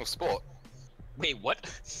professional sport. Wait, what?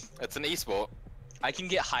 It's an esport. I can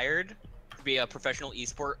get hired to be a professional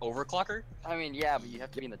esport overclocker? I mean, yeah, but you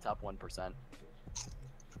have to be in the top 1%.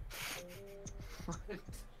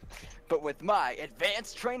 But with my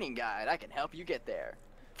advanced training guide, I can help you get there.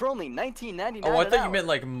 For only $19.99 Oh, I thought an you hour. meant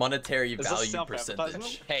like monetary this value self-advertisement?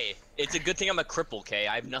 percentage. Hey, it's a good thing I'm a cripple, okay?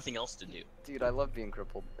 I have nothing else to do. Dude, I love being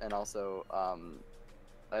crippled, and also,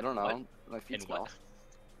 I don't know, What? my feet And smell. what?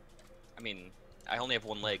 I mean, I only have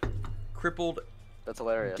 1 leg. Crippled, That's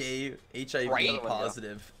hilarious. gay, HIV Right?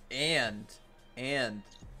 positive, and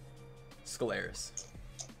sclerosis.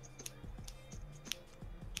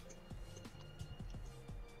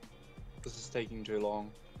 This is taking too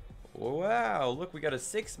long. Wow, look, we got a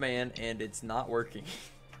 6-man and it's not working.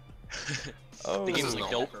 Oh. The game's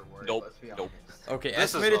like, nope, nope, Let's be nope. honest. Okay, This is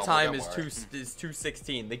estimated normal, time don't is worry.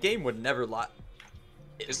 2:16. The game would never lie.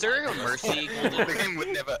 Is there a mercy? The game would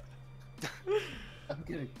never. I'm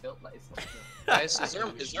gonna kill myself. Guys, is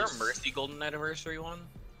there a mercy golden anniversary one?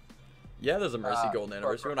 Yeah, there's a Mercy Golden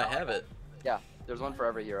Anniversary when I have it. Yeah, there's one for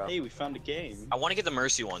every hero. Hey, we found a game. I want to get the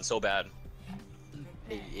mercy one so bad.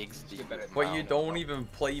 Hey, XD. But you don't even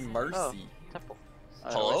play Mercy. Temple.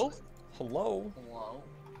 Hello? Hello? Hello?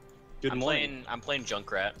 Good morning. I'm playing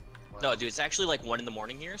Junkrat. No, dude, it's actually like 1 in the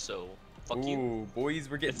morning here, so fuck you. Ooh, boys,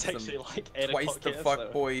 we're getting It's some actually like 8 twice o'clock the here, fuck so-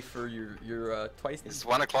 boy for your twice. Is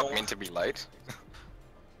 1 o'clock meant to be late?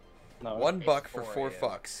 No. $1 for 4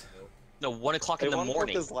 fucks. No, 1 o'clock in the 1 o'clock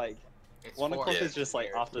morning. is like. It's 1 o'clock Yeah. is just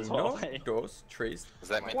like after Uno, 12. dos, tres, Is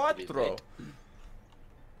that meant to be cuatro.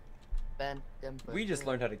 late? We just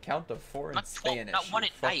learned how to count to 4 in Not 12, Spanish. not 1 You're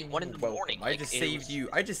at night, fucking 1 in the welcome. morning. I Like, just it saved was- you.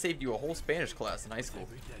 I just saved you a whole Spanish class in high school.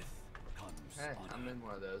 Hey, I'm in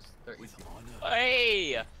one of those. They're easy.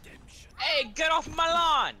 Hey! Hey, get off my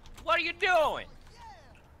lawn! What are you doing?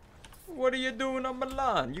 What are you doing on my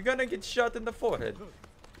lawn? You're gonna get shot in the forehead.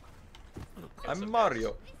 I'm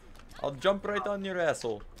Mario. I'll jump right on your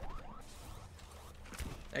asshole.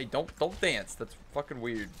 Hey, don't dance. That's fucking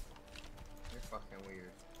weird. You're fucking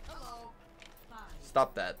weird.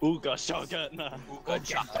 Stop that. Ooga shaka, nah. Ooga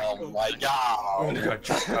chaka. Oh my god! Ooga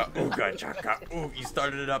chaka, ooga chaka. Ooh, you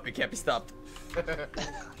started it up. It can't be stopped.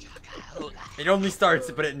 It only starts,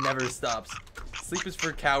 but it never stops. Sleep is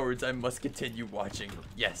for cowards. I must continue watching.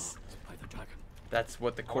 Yes. That's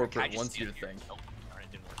what the corporate wants you to think. Nope. Darn,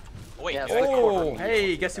 it didn't work. Oh, wait, Yeah, yeah, Oh,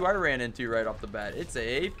 hey, guess who I ran into right off the bat? It's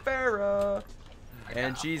a Farah.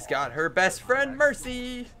 And she's got her best friend,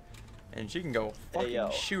 Mercy. And she can go fucking yo.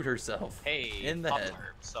 shoot herself hey, in the Pop head. Tart,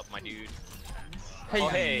 what's up, my dude? Hey, Oh,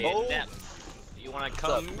 hey, Oh. Nep. You wanna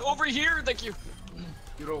come over here? Thank you.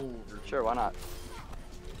 Get over. Sure, why not?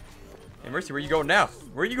 Hey, Mercy, where you going now?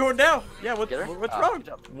 Where you going now? Yeah, Get her? what's Ah, wrong? good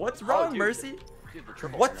job. What's Oh, wrong, dude. Mercy? Dude, the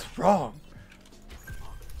triple What's wrong?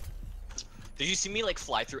 Did you see me like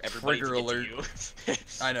fly through everybody Trigger to get alert. to you?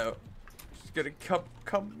 I know. She's gonna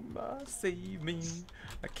come, save me.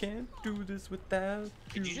 I can't do this without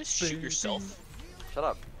you. Did you just shoot baby. yourself? Shut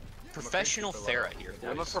up. Professional Farah here,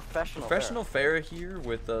 I'm a boys. professional. Professional Farah here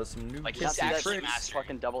with some new Like, tips he's and actually tricks. mastering.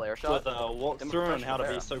 Fucking double air shot. With a walkthrough on how to be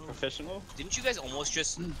Farah. so professional. Didn't you guys almost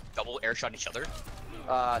just double air shot each other?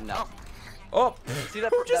 No. Oh, See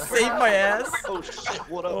that? just that saved my ass. Oh shit,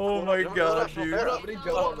 what up? Oh my god, dude. Somebody jump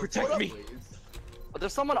on the protect floor, me. please. But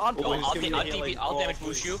there's someone on Oh, point. I'll, give me I'll, a healing I'll damage ball,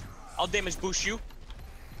 boost you. please. I'll damage boost you.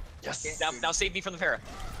 Yes. Now save me from the Farah.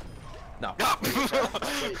 No.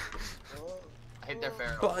 I hit their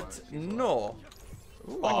fair. But no.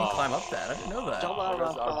 Ooh, I can climb up that. I didn't know that. Jump out There's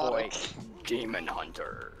of our boy, the Demon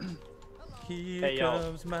Hunter. Here Hey, yo.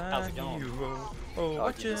 comes my How's it going? hero. Oh,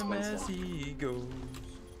 watch dude, this him one's as he goes.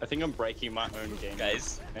 I think I'm breaking my own game.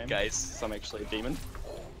 Guys, man. guys. So I'm actually a demon.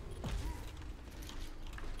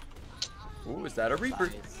 Ooh, is that a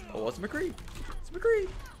Reaper? Oh, it's McCree. It's McCree.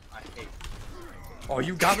 I hate. Oh,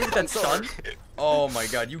 you got me with that stun? Oh my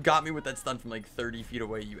god, you got me with that stun from like 30 feet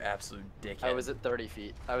away, you absolute dickhead. I was at 30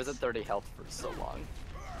 feet. I was at 30 health for so long.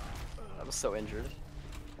 I was so injured.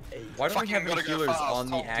 Why don't we have any Fucking gotta go healers fast. on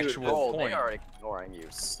the Dude, actual Oh, point? they are ignoring you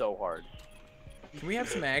so hard. Can we have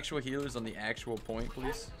some actual healers on the actual point,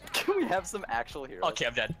 please? Can we have some actual heroes? Okay,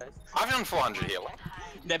 I'm dead. I've done 400 healing.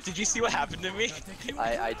 Nep, did you see what happened to me?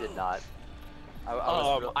 I did not. I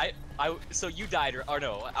was real- So you died, or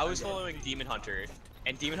no? I was following Demon Hunter,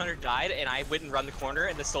 and Demon Hunter died, and I went and run the corner,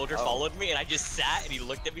 and the soldier followed me, and I just sat, and he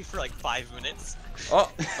looked at me for like 5 minutes.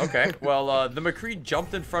 Oh, okay. Well, the McCree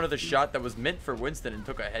jumped in front of the shot that was meant for Winston and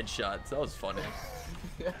took a headshot, so that was funny.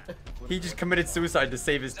 He just committed suicide to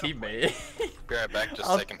save his teammate. Be right back, just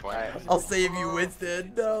I'll- second point. I'll save you,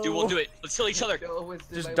 Winston. No. Dude, we'll do it. Let's kill each other.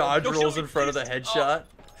 Just dodge rolls in front of the headshot.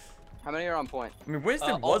 How many are on point? I mean, Winston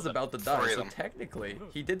all was of them. about to die, 3 of so them. technically,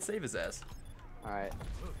 he did save his ass. Alright.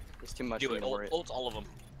 There's too much Do for me it. to worry. Ult all of them.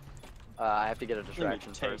 I have to get a Let me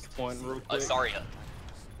distraction take first. point real quick. Zarya.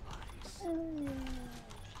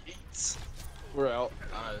 We're out.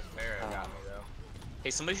 Oh, this fair got me though. Hey,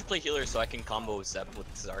 somebody should play healer so I can combo Zep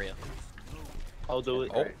with Zarya. I'll do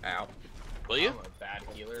it. Oh, ow. Will you? I'm a bad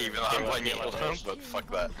healer. Even though I'm playing it alone, but fuck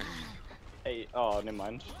that. Hey, oh, never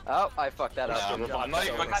mind. Oh, I fucked that up. Nah, I'm not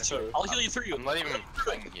even. I got you. I'll heal you through you. I'm not even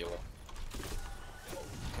playing healer.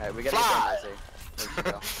 Alright, we gotta Fly! get that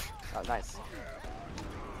Mercy. Oh, nice.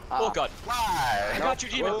 Oh god. Fly! I got you,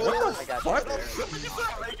 Demon. What the I got fuck?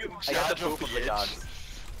 you. I got the poop of the dogs.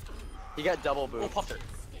 He got double Oh, boop. Puffed her.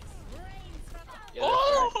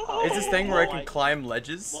 Oh! It's this thing where I More can like- climb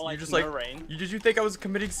ledges. more You like just no like, rain. you think I was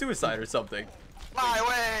committing suicide or something? Fly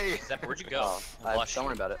away! Zep, where'd you go? Oh, Blush. don't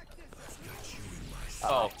worry about it.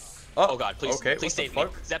 Oh. Oh god, please, okay, please what the save me.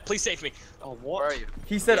 fuck? Zep, please save me. Oh, Where are what? you?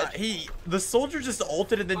 He said the soldier just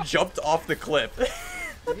ulted and then jumped off the cliff.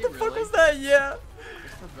 What he the fuck really? was that? Yeah.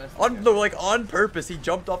 Best On purpose. He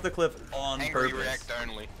jumped off the cliff on Angry purpose. react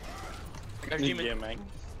only. There's Demon. Yeah, man.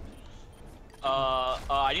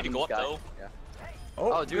 I need to go up Guy. though. Yeah.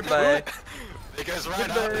 Oh, Oh, dude. goodbye. It goes right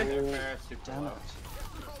Goodbye. up. Fair, super Damn low. it.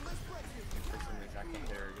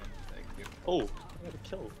 Oh, I got a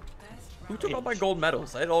kill. Who took all my gold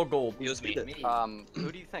medals? I had all gold. It was me.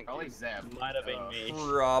 Who do you think? Probably Zap. Might have been me.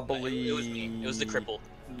 Probably. It was me. It was the cripple.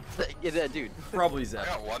 Yeah, dude. Probably I Zep.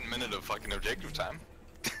 got 1 minute of fucking objective time.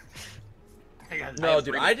 No,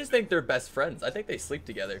 dude, I just think they're best friends. I think they sleep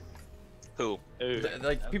together. Who?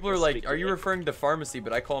 Like, people are like, are you referring to pharmacy?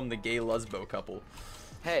 But I call them the gay lesbo couple.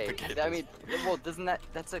 Hey, I mean, well,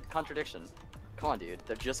 that's a contradiction. Come on, dude.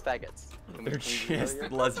 They're just faggots. They're just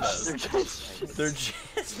lesbos. They're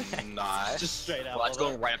just Nice. Just straight out. Well, that's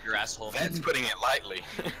going right up your asshole. That's putting it lightly.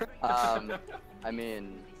 I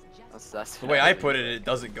mean, that's the way I put it, it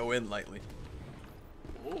doesn't go in lightly.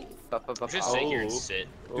 Just sit here and sit.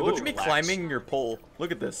 Dude, look at me climbing your pole.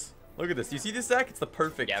 Look at this. Look at this. You see this, Zach? It's the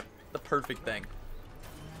perfect, the perfect thing.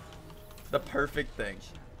 The perfect thing.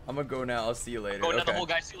 I'm gonna go now. I'll see you later. Go down the hole,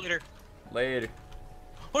 guys. See you later. Later.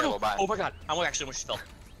 Oh no! Oh my god! I actually almost fell.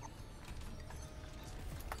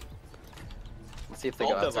 Let's see if they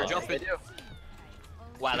go outside. They do.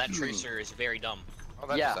 Wow, that tracer is very dumb.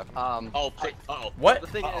 Yeah. What? The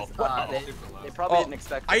thing is, they probably didn't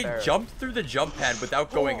expect. I jumped through the jump pad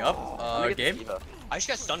without going up. Game. I just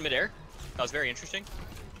got stunned midair. That was very interesting.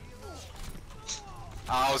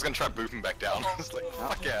 I was gonna try booping back down. I was like,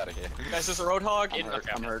 fuck out of here. Guys, there's a roadhog.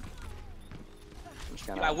 I'm hurt.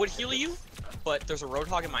 I would heal you, but there's a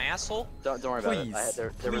roadhog in my asshole. Don't worry about it.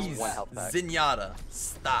 There was one health pack. Zenyatta,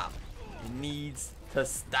 stop. It needs to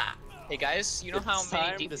stop. Hey guys, you know how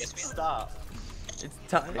many DPS we stop. It's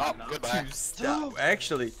time to stop.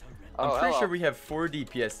 Actually, I'm pretty sure we have 4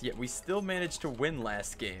 DPS, yet we still managed to win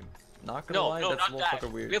last game. Not gonna lie, that's a little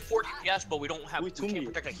fucking weird. We have 4 DPS, but we don't have. We can't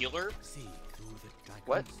protect a healer.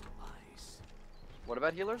 What? What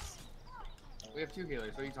about healers? We have 2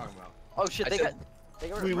 healers. What are you talking about? Oh shit! They got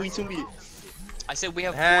I said we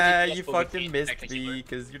have 4 Ah, DPS, you but we fucking can't missed protect a me healer.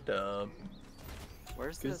 because you're dumb.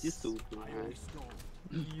 Where's this? You're stupid.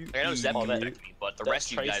 I know Zep can protect me, but the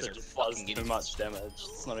rest of you guys are fucking too much damage.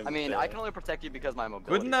 It's not even I mean, fair. I can only protect you because of my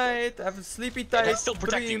mobility. Good night. Have a sleepy tight. That's still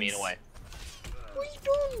protecting me in a way. What are you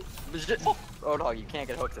doing? Roadhog, you can't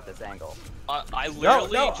get hooked at this angle. I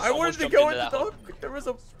literally No, just I wanted to almost go jumped into the that hook. There was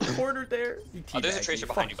a corner there. there's a tracer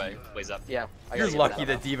behind you, by ways up. Yeah. You're lucky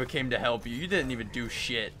that Diva came to help you. You didn't even do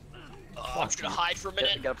shit. I'm just gonna hide for a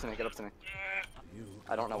minute. Get up to me. Get up to me.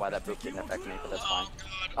 I don't know why that boop didn't affect me, but that's fine.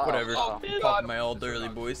 Whatever. Popping my old early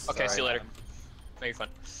boys. Okay, see you later. No, you're fine.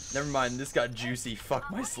 Never mind. This got juicy.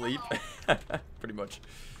 Fuck my sleep. Pretty much.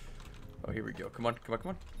 Oh, here we go. Come on. Come on. Come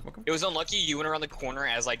on. Come on. Come on. It was unlucky you went around the corner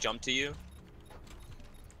as I jumped to you.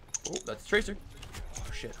 Oh, that's Tracer.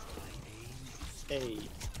 Oh shit. Hey.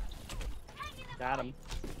 Got him.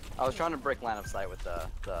 I was trying to break line of sight with the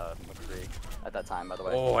McCree at that time, by the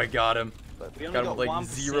way. Oh, I got him. But Got him with like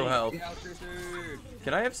 0 health.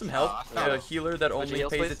 Can I have some help? A healer that only heal,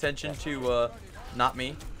 pays please? attention to not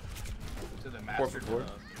me. To the 4 for 4.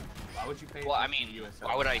 Why would you pay? Well, I mean,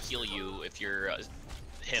 why would I heal you if you're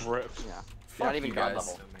him? Yeah. You're Fuck not even you god guys.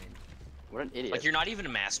 level. What an idiot. Like, you're not even a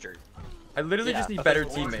master. I literally just Yeah. need better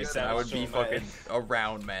teammates and I would be fucking savage.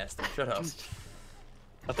 around master. Shut up.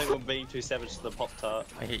 I think we're being too savage to the Pop-Tart.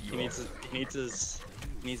 I hate you. He needs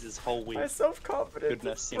his whole week. My self-confidence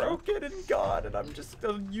Goodness, is you know? broken in God, and I'm just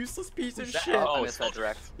a useless piece of shit. I missed that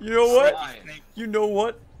direct. You know what? You know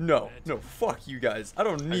what? No, fuck you guys. I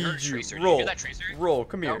don't need you. Tracer. Did you Roll, hear that, Tracer? roll,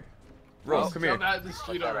 come here. Roll, come here. Jump out of the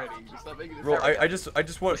street already. Just stop making this Roll. I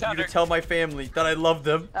just want you to tell my family that I love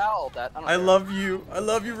them. Ow, that. I love you. I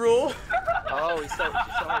love you, Roll. Oh, he's so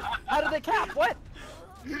hurt. How did they cap? What?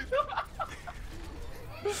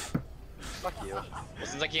 Fuck you. Well,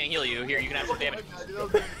 since I can't heal you, here, you can have some damage.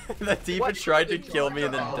 That Diva tried to kill me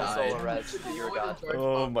and then died.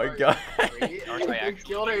 Oh my god.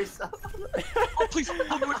 Killed herself. Oh, please, I'm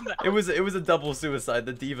away from that. It was a double suicide.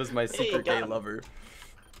 The Diva's my secret gay lover.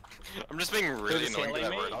 I'm just being really annoying with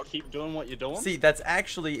that word. Keep doing what you're doing. See, that's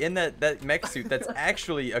actually in that mech suit. That's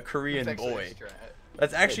actually a Korean boy.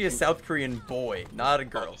 That's actually a South Korean boy, not a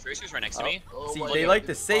girl. Tracer's right next to me. See, they like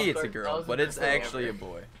to say it's a girl, but it's actually a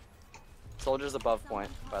boy. Soldier's above point,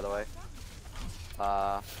 by the way.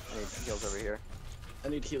 I need heals over here. I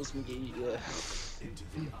need heals, McGee. Yeah.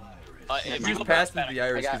 You just passed into the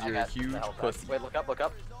iris because you're a huge pussy. Wait, look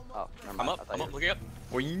up. Oh, never mind. I'm up, looking up.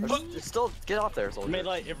 Just still get off there, Soldier. Made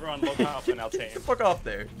like everyone look up in our team. Get the fuck off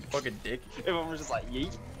there, you fucking dick. Everyone was just like,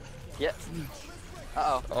 yeet. Yeah.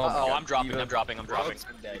 Uh-oh. Oh, I'm dropping. I'm dropping.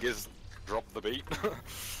 You guys drop the beat.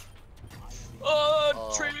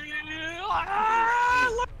 Tree!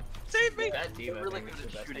 Save me! That team really really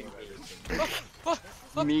good at shooting.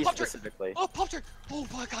 Me specifically. Oh, Popter! Oh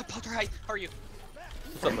my god, Popter, hi! How are you?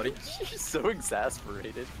 Somebody. She's so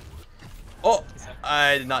exasperated. Oh,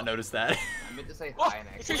 I did not notice that. I meant to say hi and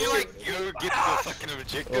actually. Can you like go get the fucking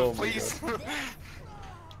objective, Oh my please?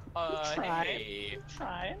 Hey,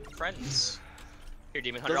 friends. Here,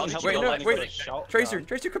 Demon Hunter, I'll Doesn't just help Wait, go no, line wait. for the shot.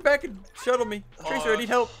 Tracer, come back and shuttle me. Tracer, I need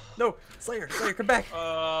help. No, Slayer, come back.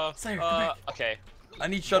 Slayer, come back. Okay. I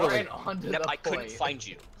need shuttling. Yep, I couldn't find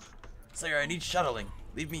you. Slayer, I need shuttling.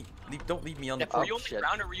 Don't leave me on the. Yep, were you on the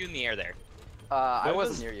ground or were you in the air there? I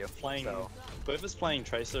wasn't near you. Playing, So. Whoever's playing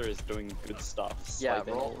Tracer is doing good stuff. Yeah, Like,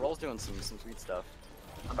 they- Roll's doing some sweet stuff.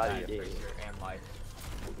 I'm Proud bad of at you. Tracer and life.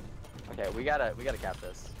 Okay, we gotta cap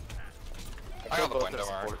this. I killed got the both window,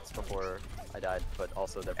 their supports before I died, but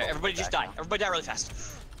also they're probably Everybody just back die. now. Everybody die really fast.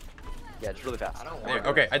 Yeah, just really fast. There,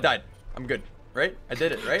 okay, I died. I'm good. Right? I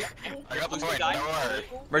did it, right? I got the Lucy point, died. don't worry.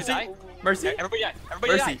 Mercy? Die. Mercy? Everybody die.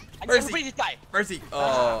 Everybody Mercy. die. Mercy. Everybody just die. Mercy.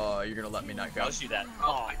 Oh, you're gonna let me not go. Let's do that.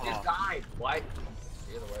 Oh, I just died. What?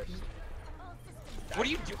 You're the worst. What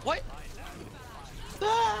do you do? What?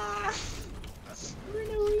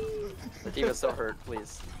 The diva's so hurt,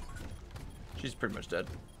 please. She's pretty much dead.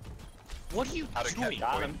 What are you doing?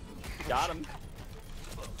 Got him. Got him.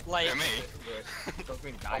 Like, Yeah, me.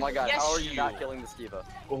 Oh my god, Yes, how are you you. not killing this diva?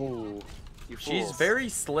 Oh. You She's fools. very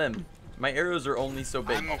slim. My arrows are only so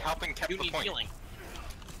big. I'm helping cap you the need point. healing.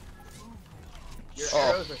 Your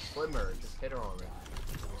Oh. arrows are slimmer. Just hit her already.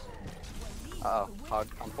 Uh oh, hog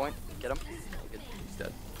on point. Get him. Good. He's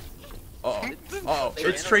dead. Uh oh.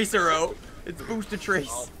 It's Tracer-O. It's boosted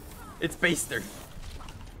Trace. It's Baster.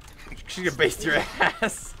 She's gonna baste your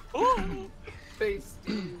ass. Face.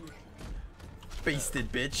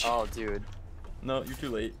 Basted, bitch. Oh, dude. No, you're too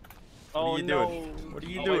late. Oh, What are you no. doing? What are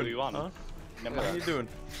you Oh, doing? wait, we won. Huh? Never What are mind. you doing?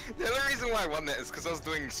 The only reason why I won that is because I was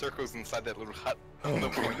doing circles inside that little hut on the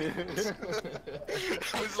point.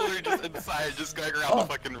 I was literally just inside, just going around the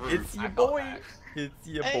fucking roof. It's your boy. It's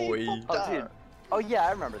your boy. Oh, dude. Oh yeah,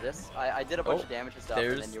 I remember this. I did a bunch of damage and stuff, and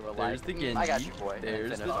there's- then you were there's like, the I got Genji. you, boy. And There's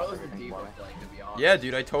finished the- off That was the everything diva for me. playing, to be honest. Yeah,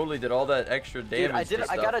 dude, I totally did all that extra damage. Dude, I did. to I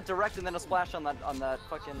stuff. got a direct and then a splash on that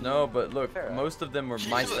fucking. No, but look, Farrah. most of them were She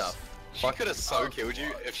my could've- stuff. She could have so killed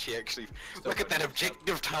you if she actually. Look at that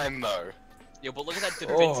objective time though. Yo, but look at that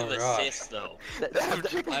Oh, defensive God. assist, though.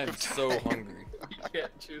 I'm so hungry. You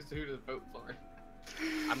can't choose who to vote for.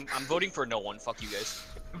 I'm voting for no one. Fuck you guys.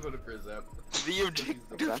 I'm voting for Zep. The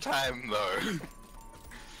objective time though.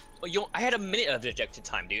 Well, yo, I had a minute of objective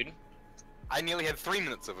time, dude. I nearly had 3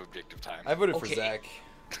 minutes of objective time. I voted Okay. for Zach.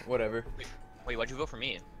 Whatever. Wait, why'd you vote for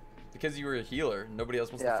me? Because you were a healer. Nobody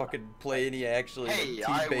else wants Yeah. to fucking play any actually Hey,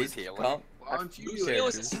 I was team-based healing. comp. Why don't you Who do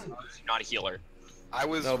cares? it? Healer is not a healer. I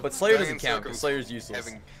was. No, but Slayer going doesn't in count because circles, Slayer's useless.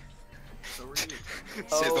 Having... So were you.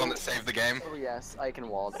 Says the one that saved the game. Oh yes, I can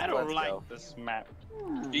wall. I don't Let's like go. this map.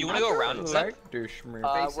 Do you want to go around and stuff? Like this, man.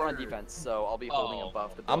 We're on defense, so I'll be holding Oh.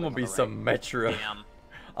 above the. I'm gonna building be on the some Metro. Damn.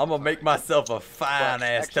 I'm gonna make myself a right. fine But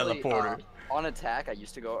ass actually, teleporter. On attack, I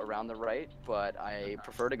used to go around the right, but I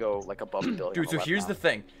prefer to go like above the building. Dude, on so left here's now. the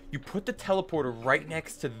thing. You put the teleporter right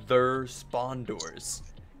next to their spawn doors.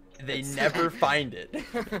 They never find it.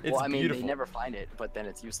 It's well, I mean, beautiful. they never find it, but then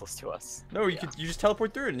it's useless to us. No, you could you just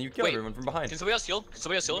teleport through it and you kill Wait, everyone from behind. Can somebody else heal? Can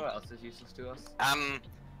somebody else You heal? know what else is useless to us?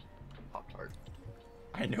 Pop-Tart.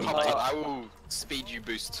 I know. Pop Tart, I will speed you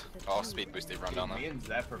boost. Oh, speed boost everyone down Me there. and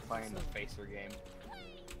Zep are playing the Facer game.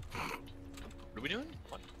 What are we doing?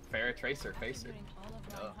 What? Farrah Tracer, Facer.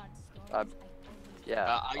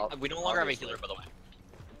 Yeah. We no longer have a healer, by the way.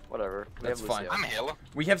 Whatever. We That's have fine. Lucio. I'm a healer.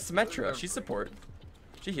 We have Symmetra. She's support.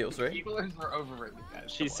 She heals, right? Healers are overrated,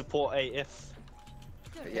 guys. She's support AF.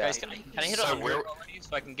 Yeah. Guys, can I hit So on we're- already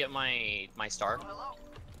so I can get my star?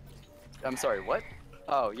 I'm sorry. What?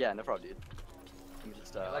 Oh yeah, no problem, dude. Let me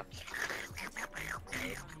just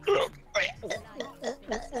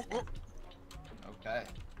Okay.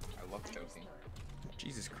 I love choking.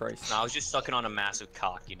 Jesus Christ. No, I was just sucking on a massive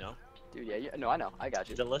cock, you know? Dude, yeah, no, I know. I got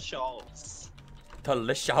you. Delicious.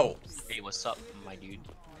 Delicious. Hey, what's up, my dude?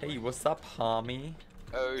 Hey, what's up, homie?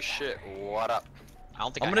 Oh shit, what up? I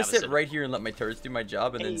don't think I'm I gonna have a sit sit. right here and let my turrets do my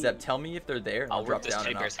job, and then Hey. Zep, tell me if they're there, and I'll I'll drop rip this down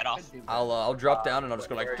teddy and bear's head off. I'll drop down and I'll just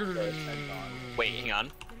go like Wait, hang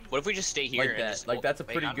on. What if we just stay here like and that. just Like that's a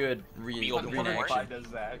hang pretty on. good We open one more.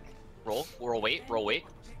 reenaction. Roll, wait.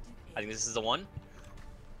 I think this is the one.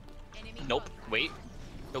 Nope, wait.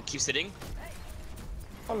 No, keep sitting.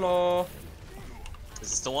 Hello. Is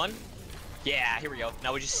this the one? Yeah, here we go.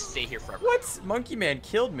 Now we just stay here forever. What? Monkey Man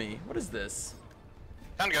killed me. What is this?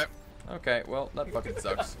 Time to go. Okay, well that fucking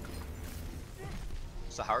sucks.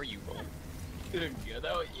 So how are you rolling? Doing good,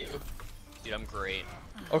 how about you? Dude, I'm great.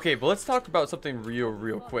 Okay, but let's talk about something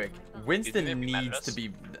real quick. Winston they'd be mad at needs us? to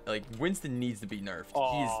be Winston needs to be nerfed.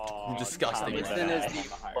 Oh, He's disgusting. Winston is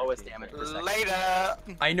the lowest damage per second. Later.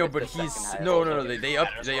 I know, but the second he's highest. no. They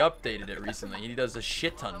updated it recently. He does a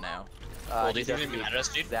shit ton now. Well, do you He think does they'd be the mad at us,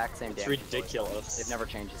 dude? exact same It's damage. ridiculous. They've never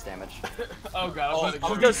changed his damage. Oh god, Oh, I'm about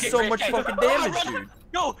to He go. does so much fucking damage, dude.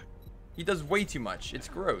 No! He does way too much. It's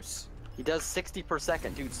gross. He does 60 per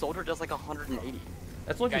second. Dude, Soldier does like 180.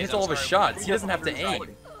 That's only if he Guys, hits I'm all of his sorry, shots. we He doesn't have to tried.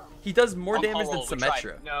 aim. He does more damage than we tried.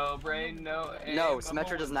 Symmetra. No, brain, no. No,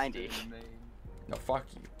 Symmetra does 90. No, fuck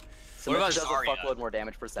you. Symmetra about does a Zarya? fuckload more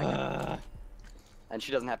damage per second. And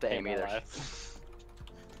she doesn't have to aim either.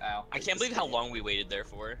 Ow. I can't believe how long we waited there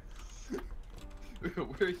for.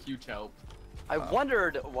 We're a huge help. I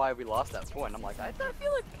wondered why we lost that point. I'm like, I feel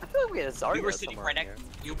like we had a Zarya We were sitting somewhere right in next.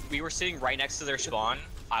 here. We were sitting right next to their spawn.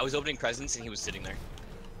 I was opening presents and he was sitting there.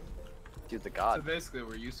 Dude, the So god. basically,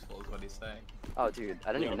 we're useful, is what he's saying. Oh, dude,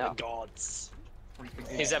 I didn't even know. Gods.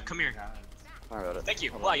 Hey Zeb, come here. Sorry about it. Thank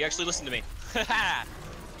you. Hold Wow, on. you actually listened to me.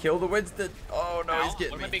 Kill the Winston. Oh no, he's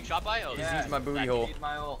getting What am I me. being shot by? Oh, He's using my booty hole. Feed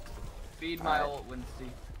my ult. Feed my ult,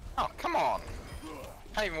 Winston. Oh, come on.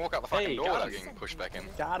 Can't even walk out the fucking Hey, door got without him. getting pushed back in.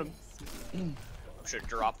 Got him. should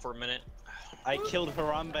drop for a minute. I killed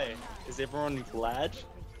Harambe. Is everyone glad?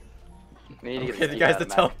 We need to get Okay, this the team guys, out the of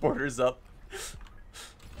the map. teleporter's up.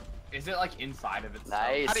 Is it like inside of itself?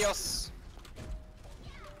 Nice. Adios.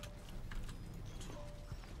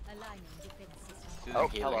 Aligning defense system. Oh,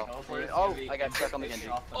 hello. Oh, I got stuck on the Genji.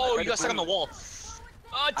 Oh, you got stuck on the wall.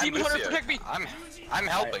 I'm Demon Hunter, with you. protect me! I'm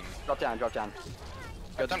helping. Drop down, drop down.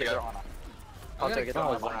 Go Time to get go. their Ana. I'm I'll gonna take it. kill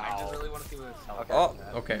Oh, myself. I wow. just really want to see what it's Okay. Oh,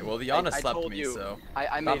 okay. Well, the Ana I slept told me, you, so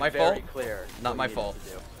I not made my very fault. clear. Not what my you needed fault. to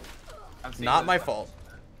do. I'm seeing Not this my stuff. fault.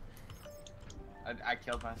 I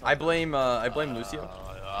killed myself. I blame Lucio.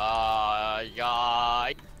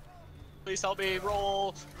 Yeah. Please help me.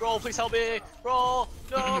 Roll. Roll, please help me. Roll.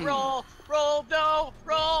 No, roll. Roll. No,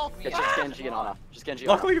 roll. Get just Genji and Ana. Just Genji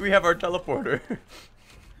and Ana. Luckily, we have our teleporter.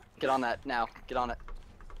 Get on that now. Get on it.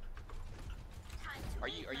 Are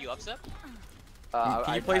you upset?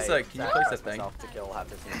 Can you place that? Can you place that thing? myself to kill half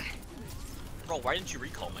the team. Bro, why didn't you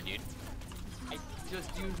recall, my dude? I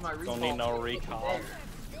just used my recall. Don't need no recall.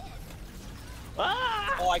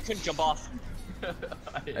 Ah! Oh, I couldn't jump off.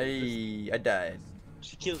 Hey, I died.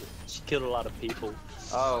 She killed a lot of people.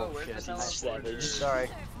 Oh, where's shit. the Nice. teleporter? Sorry.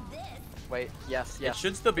 Wait, yes, It yes.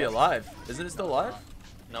 should still be alive. Isn't it still alive?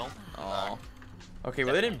 No. Oh. Okay,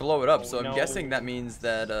 well they didn't blow it up, so Oh, I'm no. guessing that means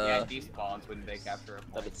that Yeah, despawns when they capture a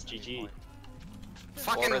point. That it's GG.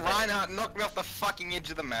 Fucking Or they- Reinhardt knocked me off the fucking edge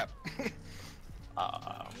of the map.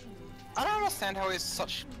 I don't understand how he's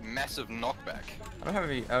such massive knockback. I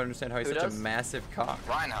don't understand how he's Who such does? a massive cock.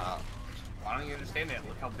 Reinhardt. Why don't you understand that?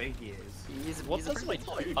 Look how big he is. He's What a does pretty my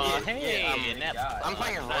tall dude. Hey, I'm- Nep. God. I'm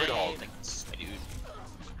playing a Roadhog. Thanks, my dude.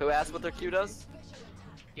 Who asked what their Q does?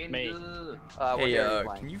 Me. What Hey, area are you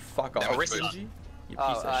playing? can you fuck That off, was Genji? You piece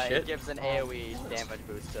Oh, of it shit. gives an AoE damage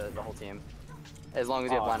boost to the whole team. As long as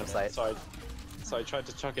you have Oh, line of okay. sight. So I tried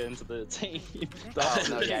to chuck it into the team. Oh,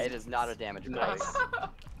 no, yeah, it is not a damage boost.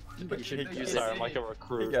 But you should Hey, use Sorry, it. I'm like a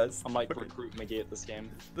recruit. Hey, guys. I'm like recruit McGee at this game.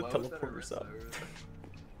 The teleporter's up.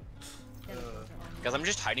 Guys, I'm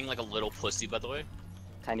just hiding like a little pussy, by the way.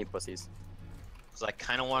 Tiny pussies. Cause I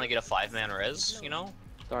kind of want to get a 5-man res, you know?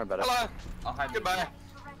 Don't worry about it. Hello. I'll hide Goodbye.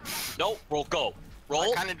 No, roll, go.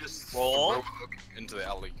 Roll. I kind of just Roll. Roadhog into the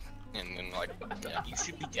alley, and then like, yeah. You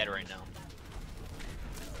should be dead right now.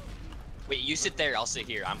 Wait, you sit there, I'll sit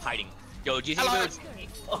here. I'm hiding. Yo, do you think Hello. it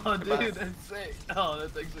would... Oh, dude, that's sick. Oh,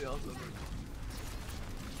 that's actually awesome.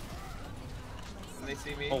 When they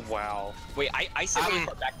see me. Oh wow. Wait, I sit really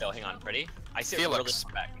far back though. Hang on, ready? I sit really Felix,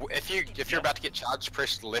 far back. if you're about to get charged,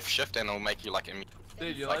 press left shift and it'll make you like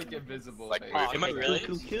Dude, you're like invisible. like baby. move. Am I really?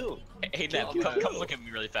 Cool. Hey, Nep, come look at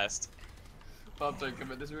me really fast. Pop-Tart,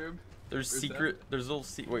 come in this room. There's Where's secret. There's little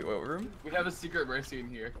wait, what room? We have a secret mercy in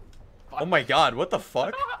here. Oh my God! What the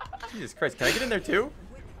fuck? Jesus Christ! Can I get in there too?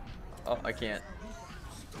 Oh, I can't.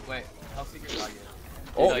 Wait, how secret do I get?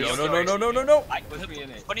 Oh no! Push me in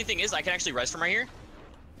it. Funny thing is, I can actually res from right here.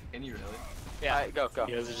 Can you really? Yeah. Alright, go.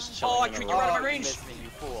 You guys are just Oh, I chilling in couldn't a get row. out of my You range. missed me, you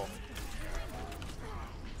fool.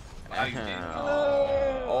 Wow, you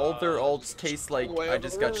did. All their ults taste like I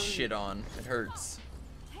just got shit on. It hurts.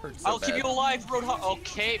 Hurts so I'll keep bad. you alive, Roadhog.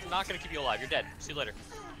 Okay, I'm not gonna keep you alive. You're dead. See you later.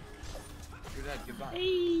 You're dead, goodbye.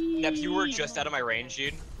 Nep, you were just out of my range,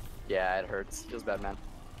 dude. Yeah, it hurts. Feels bad, man.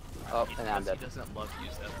 Oh, and now I'm dead. He doesn't love you,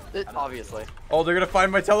 Zeb. Obviously. Oh, they're gonna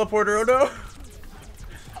find my teleporter. Oh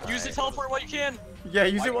no! Use the teleport while you can. Yeah,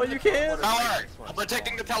 use it while you can. Alright, I'm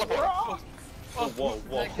protecting the teleporter. Whoa, whoa,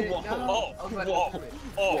 whoa, whoa,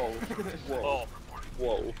 whoa, whoa,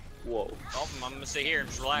 whoa, whoa. Oh, I'm gonna stay here and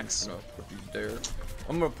just relax. I'm gonna put these there.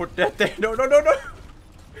 I'm gonna put that there. No, no, no, no.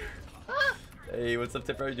 Hey, what's up,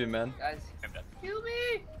 Tip? How are you doing, man? Guys, I'm dead. kill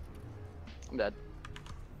me! I'm dead.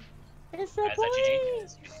 It's Is that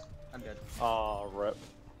GG? I'm dead. Ah, rip.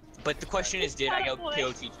 But the question is, did I go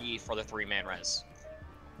POTG for the 3-man res?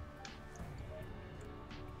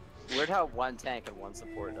 Weird how one tank and one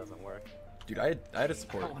support doesn't work. Dude, I had a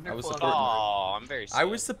support. I was Oh, supporting. I'm very I sorry.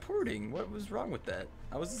 was supporting. What was wrong with that?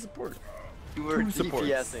 I was a support. You were Two supports.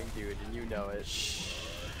 DPSing, dude, and you know it.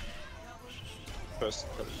 First.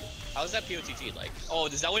 How was that POTG like? Oh,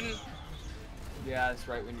 is that when? Yeah, that's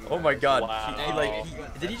right when you. Oh my god. Wow.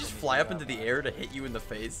 Did he just fly up into the air to hit you in the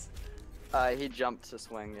face? He jumped to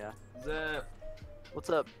swing, yeah. Zip. What's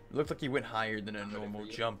up? It looked like he went higher than a normal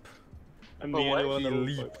jump. I'm Oh, the only what? one He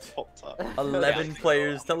that leaped. popped up. 11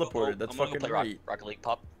 players I'm gonna teleported. That's I'm gonna fucking play great. Rocket League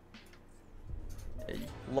pop. Hey,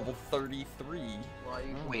 level 33.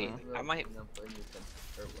 Wait, I might.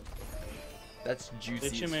 That's juicy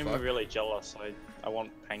Literally as made me fuck. really jealous. I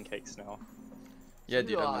want pancakes now. Yeah,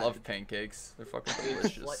 dude, I God. love pancakes. They're fucking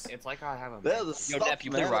delicious. It's like I have a. They're the Yo, stuff, Dap,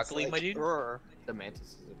 you play man. Rocket It's League, my like, dude? The mantis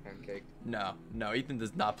is a pancake. No, Ethan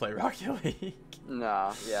does not play Rocket League.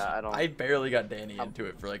 Nah, yeah, I don't. I barely got Danny into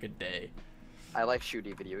it for like a day. I like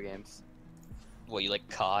shooty video games. What, you like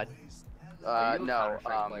COD? Are you a No,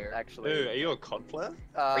 Counter-Strike player? actually. Ooh, are you a COD player?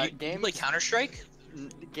 Are you Games, play Counter Strike?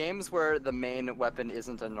 games where the main weapon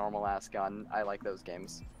isn't a normal ass gun. I like those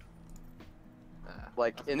games.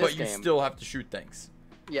 Like in this But you game. still have to shoot things.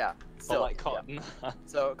 Yeah. But Still, like COD. yeah.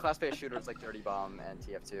 So class-based shooters like Dirty Bomb and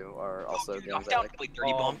TF2 are also Dude, games I'm I down like. to play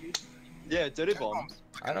Dirty Bomb. Yeah, Dirty Bomb.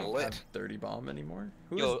 I don't lit. have Dirty Bomb anymore.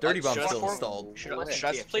 Who Yo, is Dirty Bomb should I still form- installed? Should I Lit.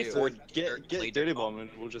 just play TF2. for Get Dirty Bomb and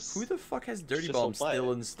we'll just. Who the fuck has Dirty Just Bomb don't play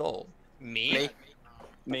still it. installed? Me?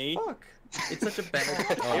 Me? Fuck. It's such a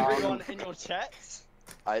bad. Everyone in your chat?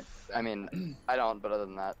 I mean, I don't, but other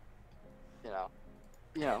than that, you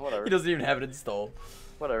know, whatever. He doesn't even have it installed.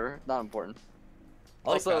 Whatever, not important. I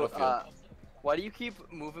like Also, Battlefield. why do you keep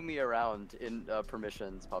moving me around in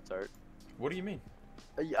permissions, Pop-Tart? What do you mean?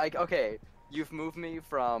 Okay, you've moved me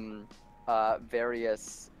from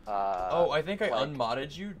various. Oh, I think I like-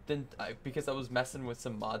 unmodded you because I was messing with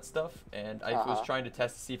some mod stuff, and I was trying to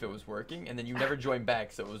test to see if it was working, and then you never joined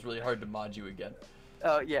back, so it was really hard to mod you again.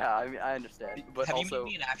 Oh yeah, I mean, I understand, but Have also. you made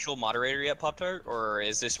me an actual moderator yet, Pop-Tart? Or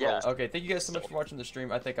is this Yeah. role? Okay, thank you guys so much for watching the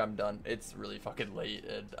stream. I think I'm done. It's really fucking late,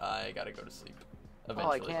 and I gotta go to sleep. Oh,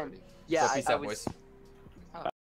 Eventually. I can. Yeah, So peace I out, was. boys.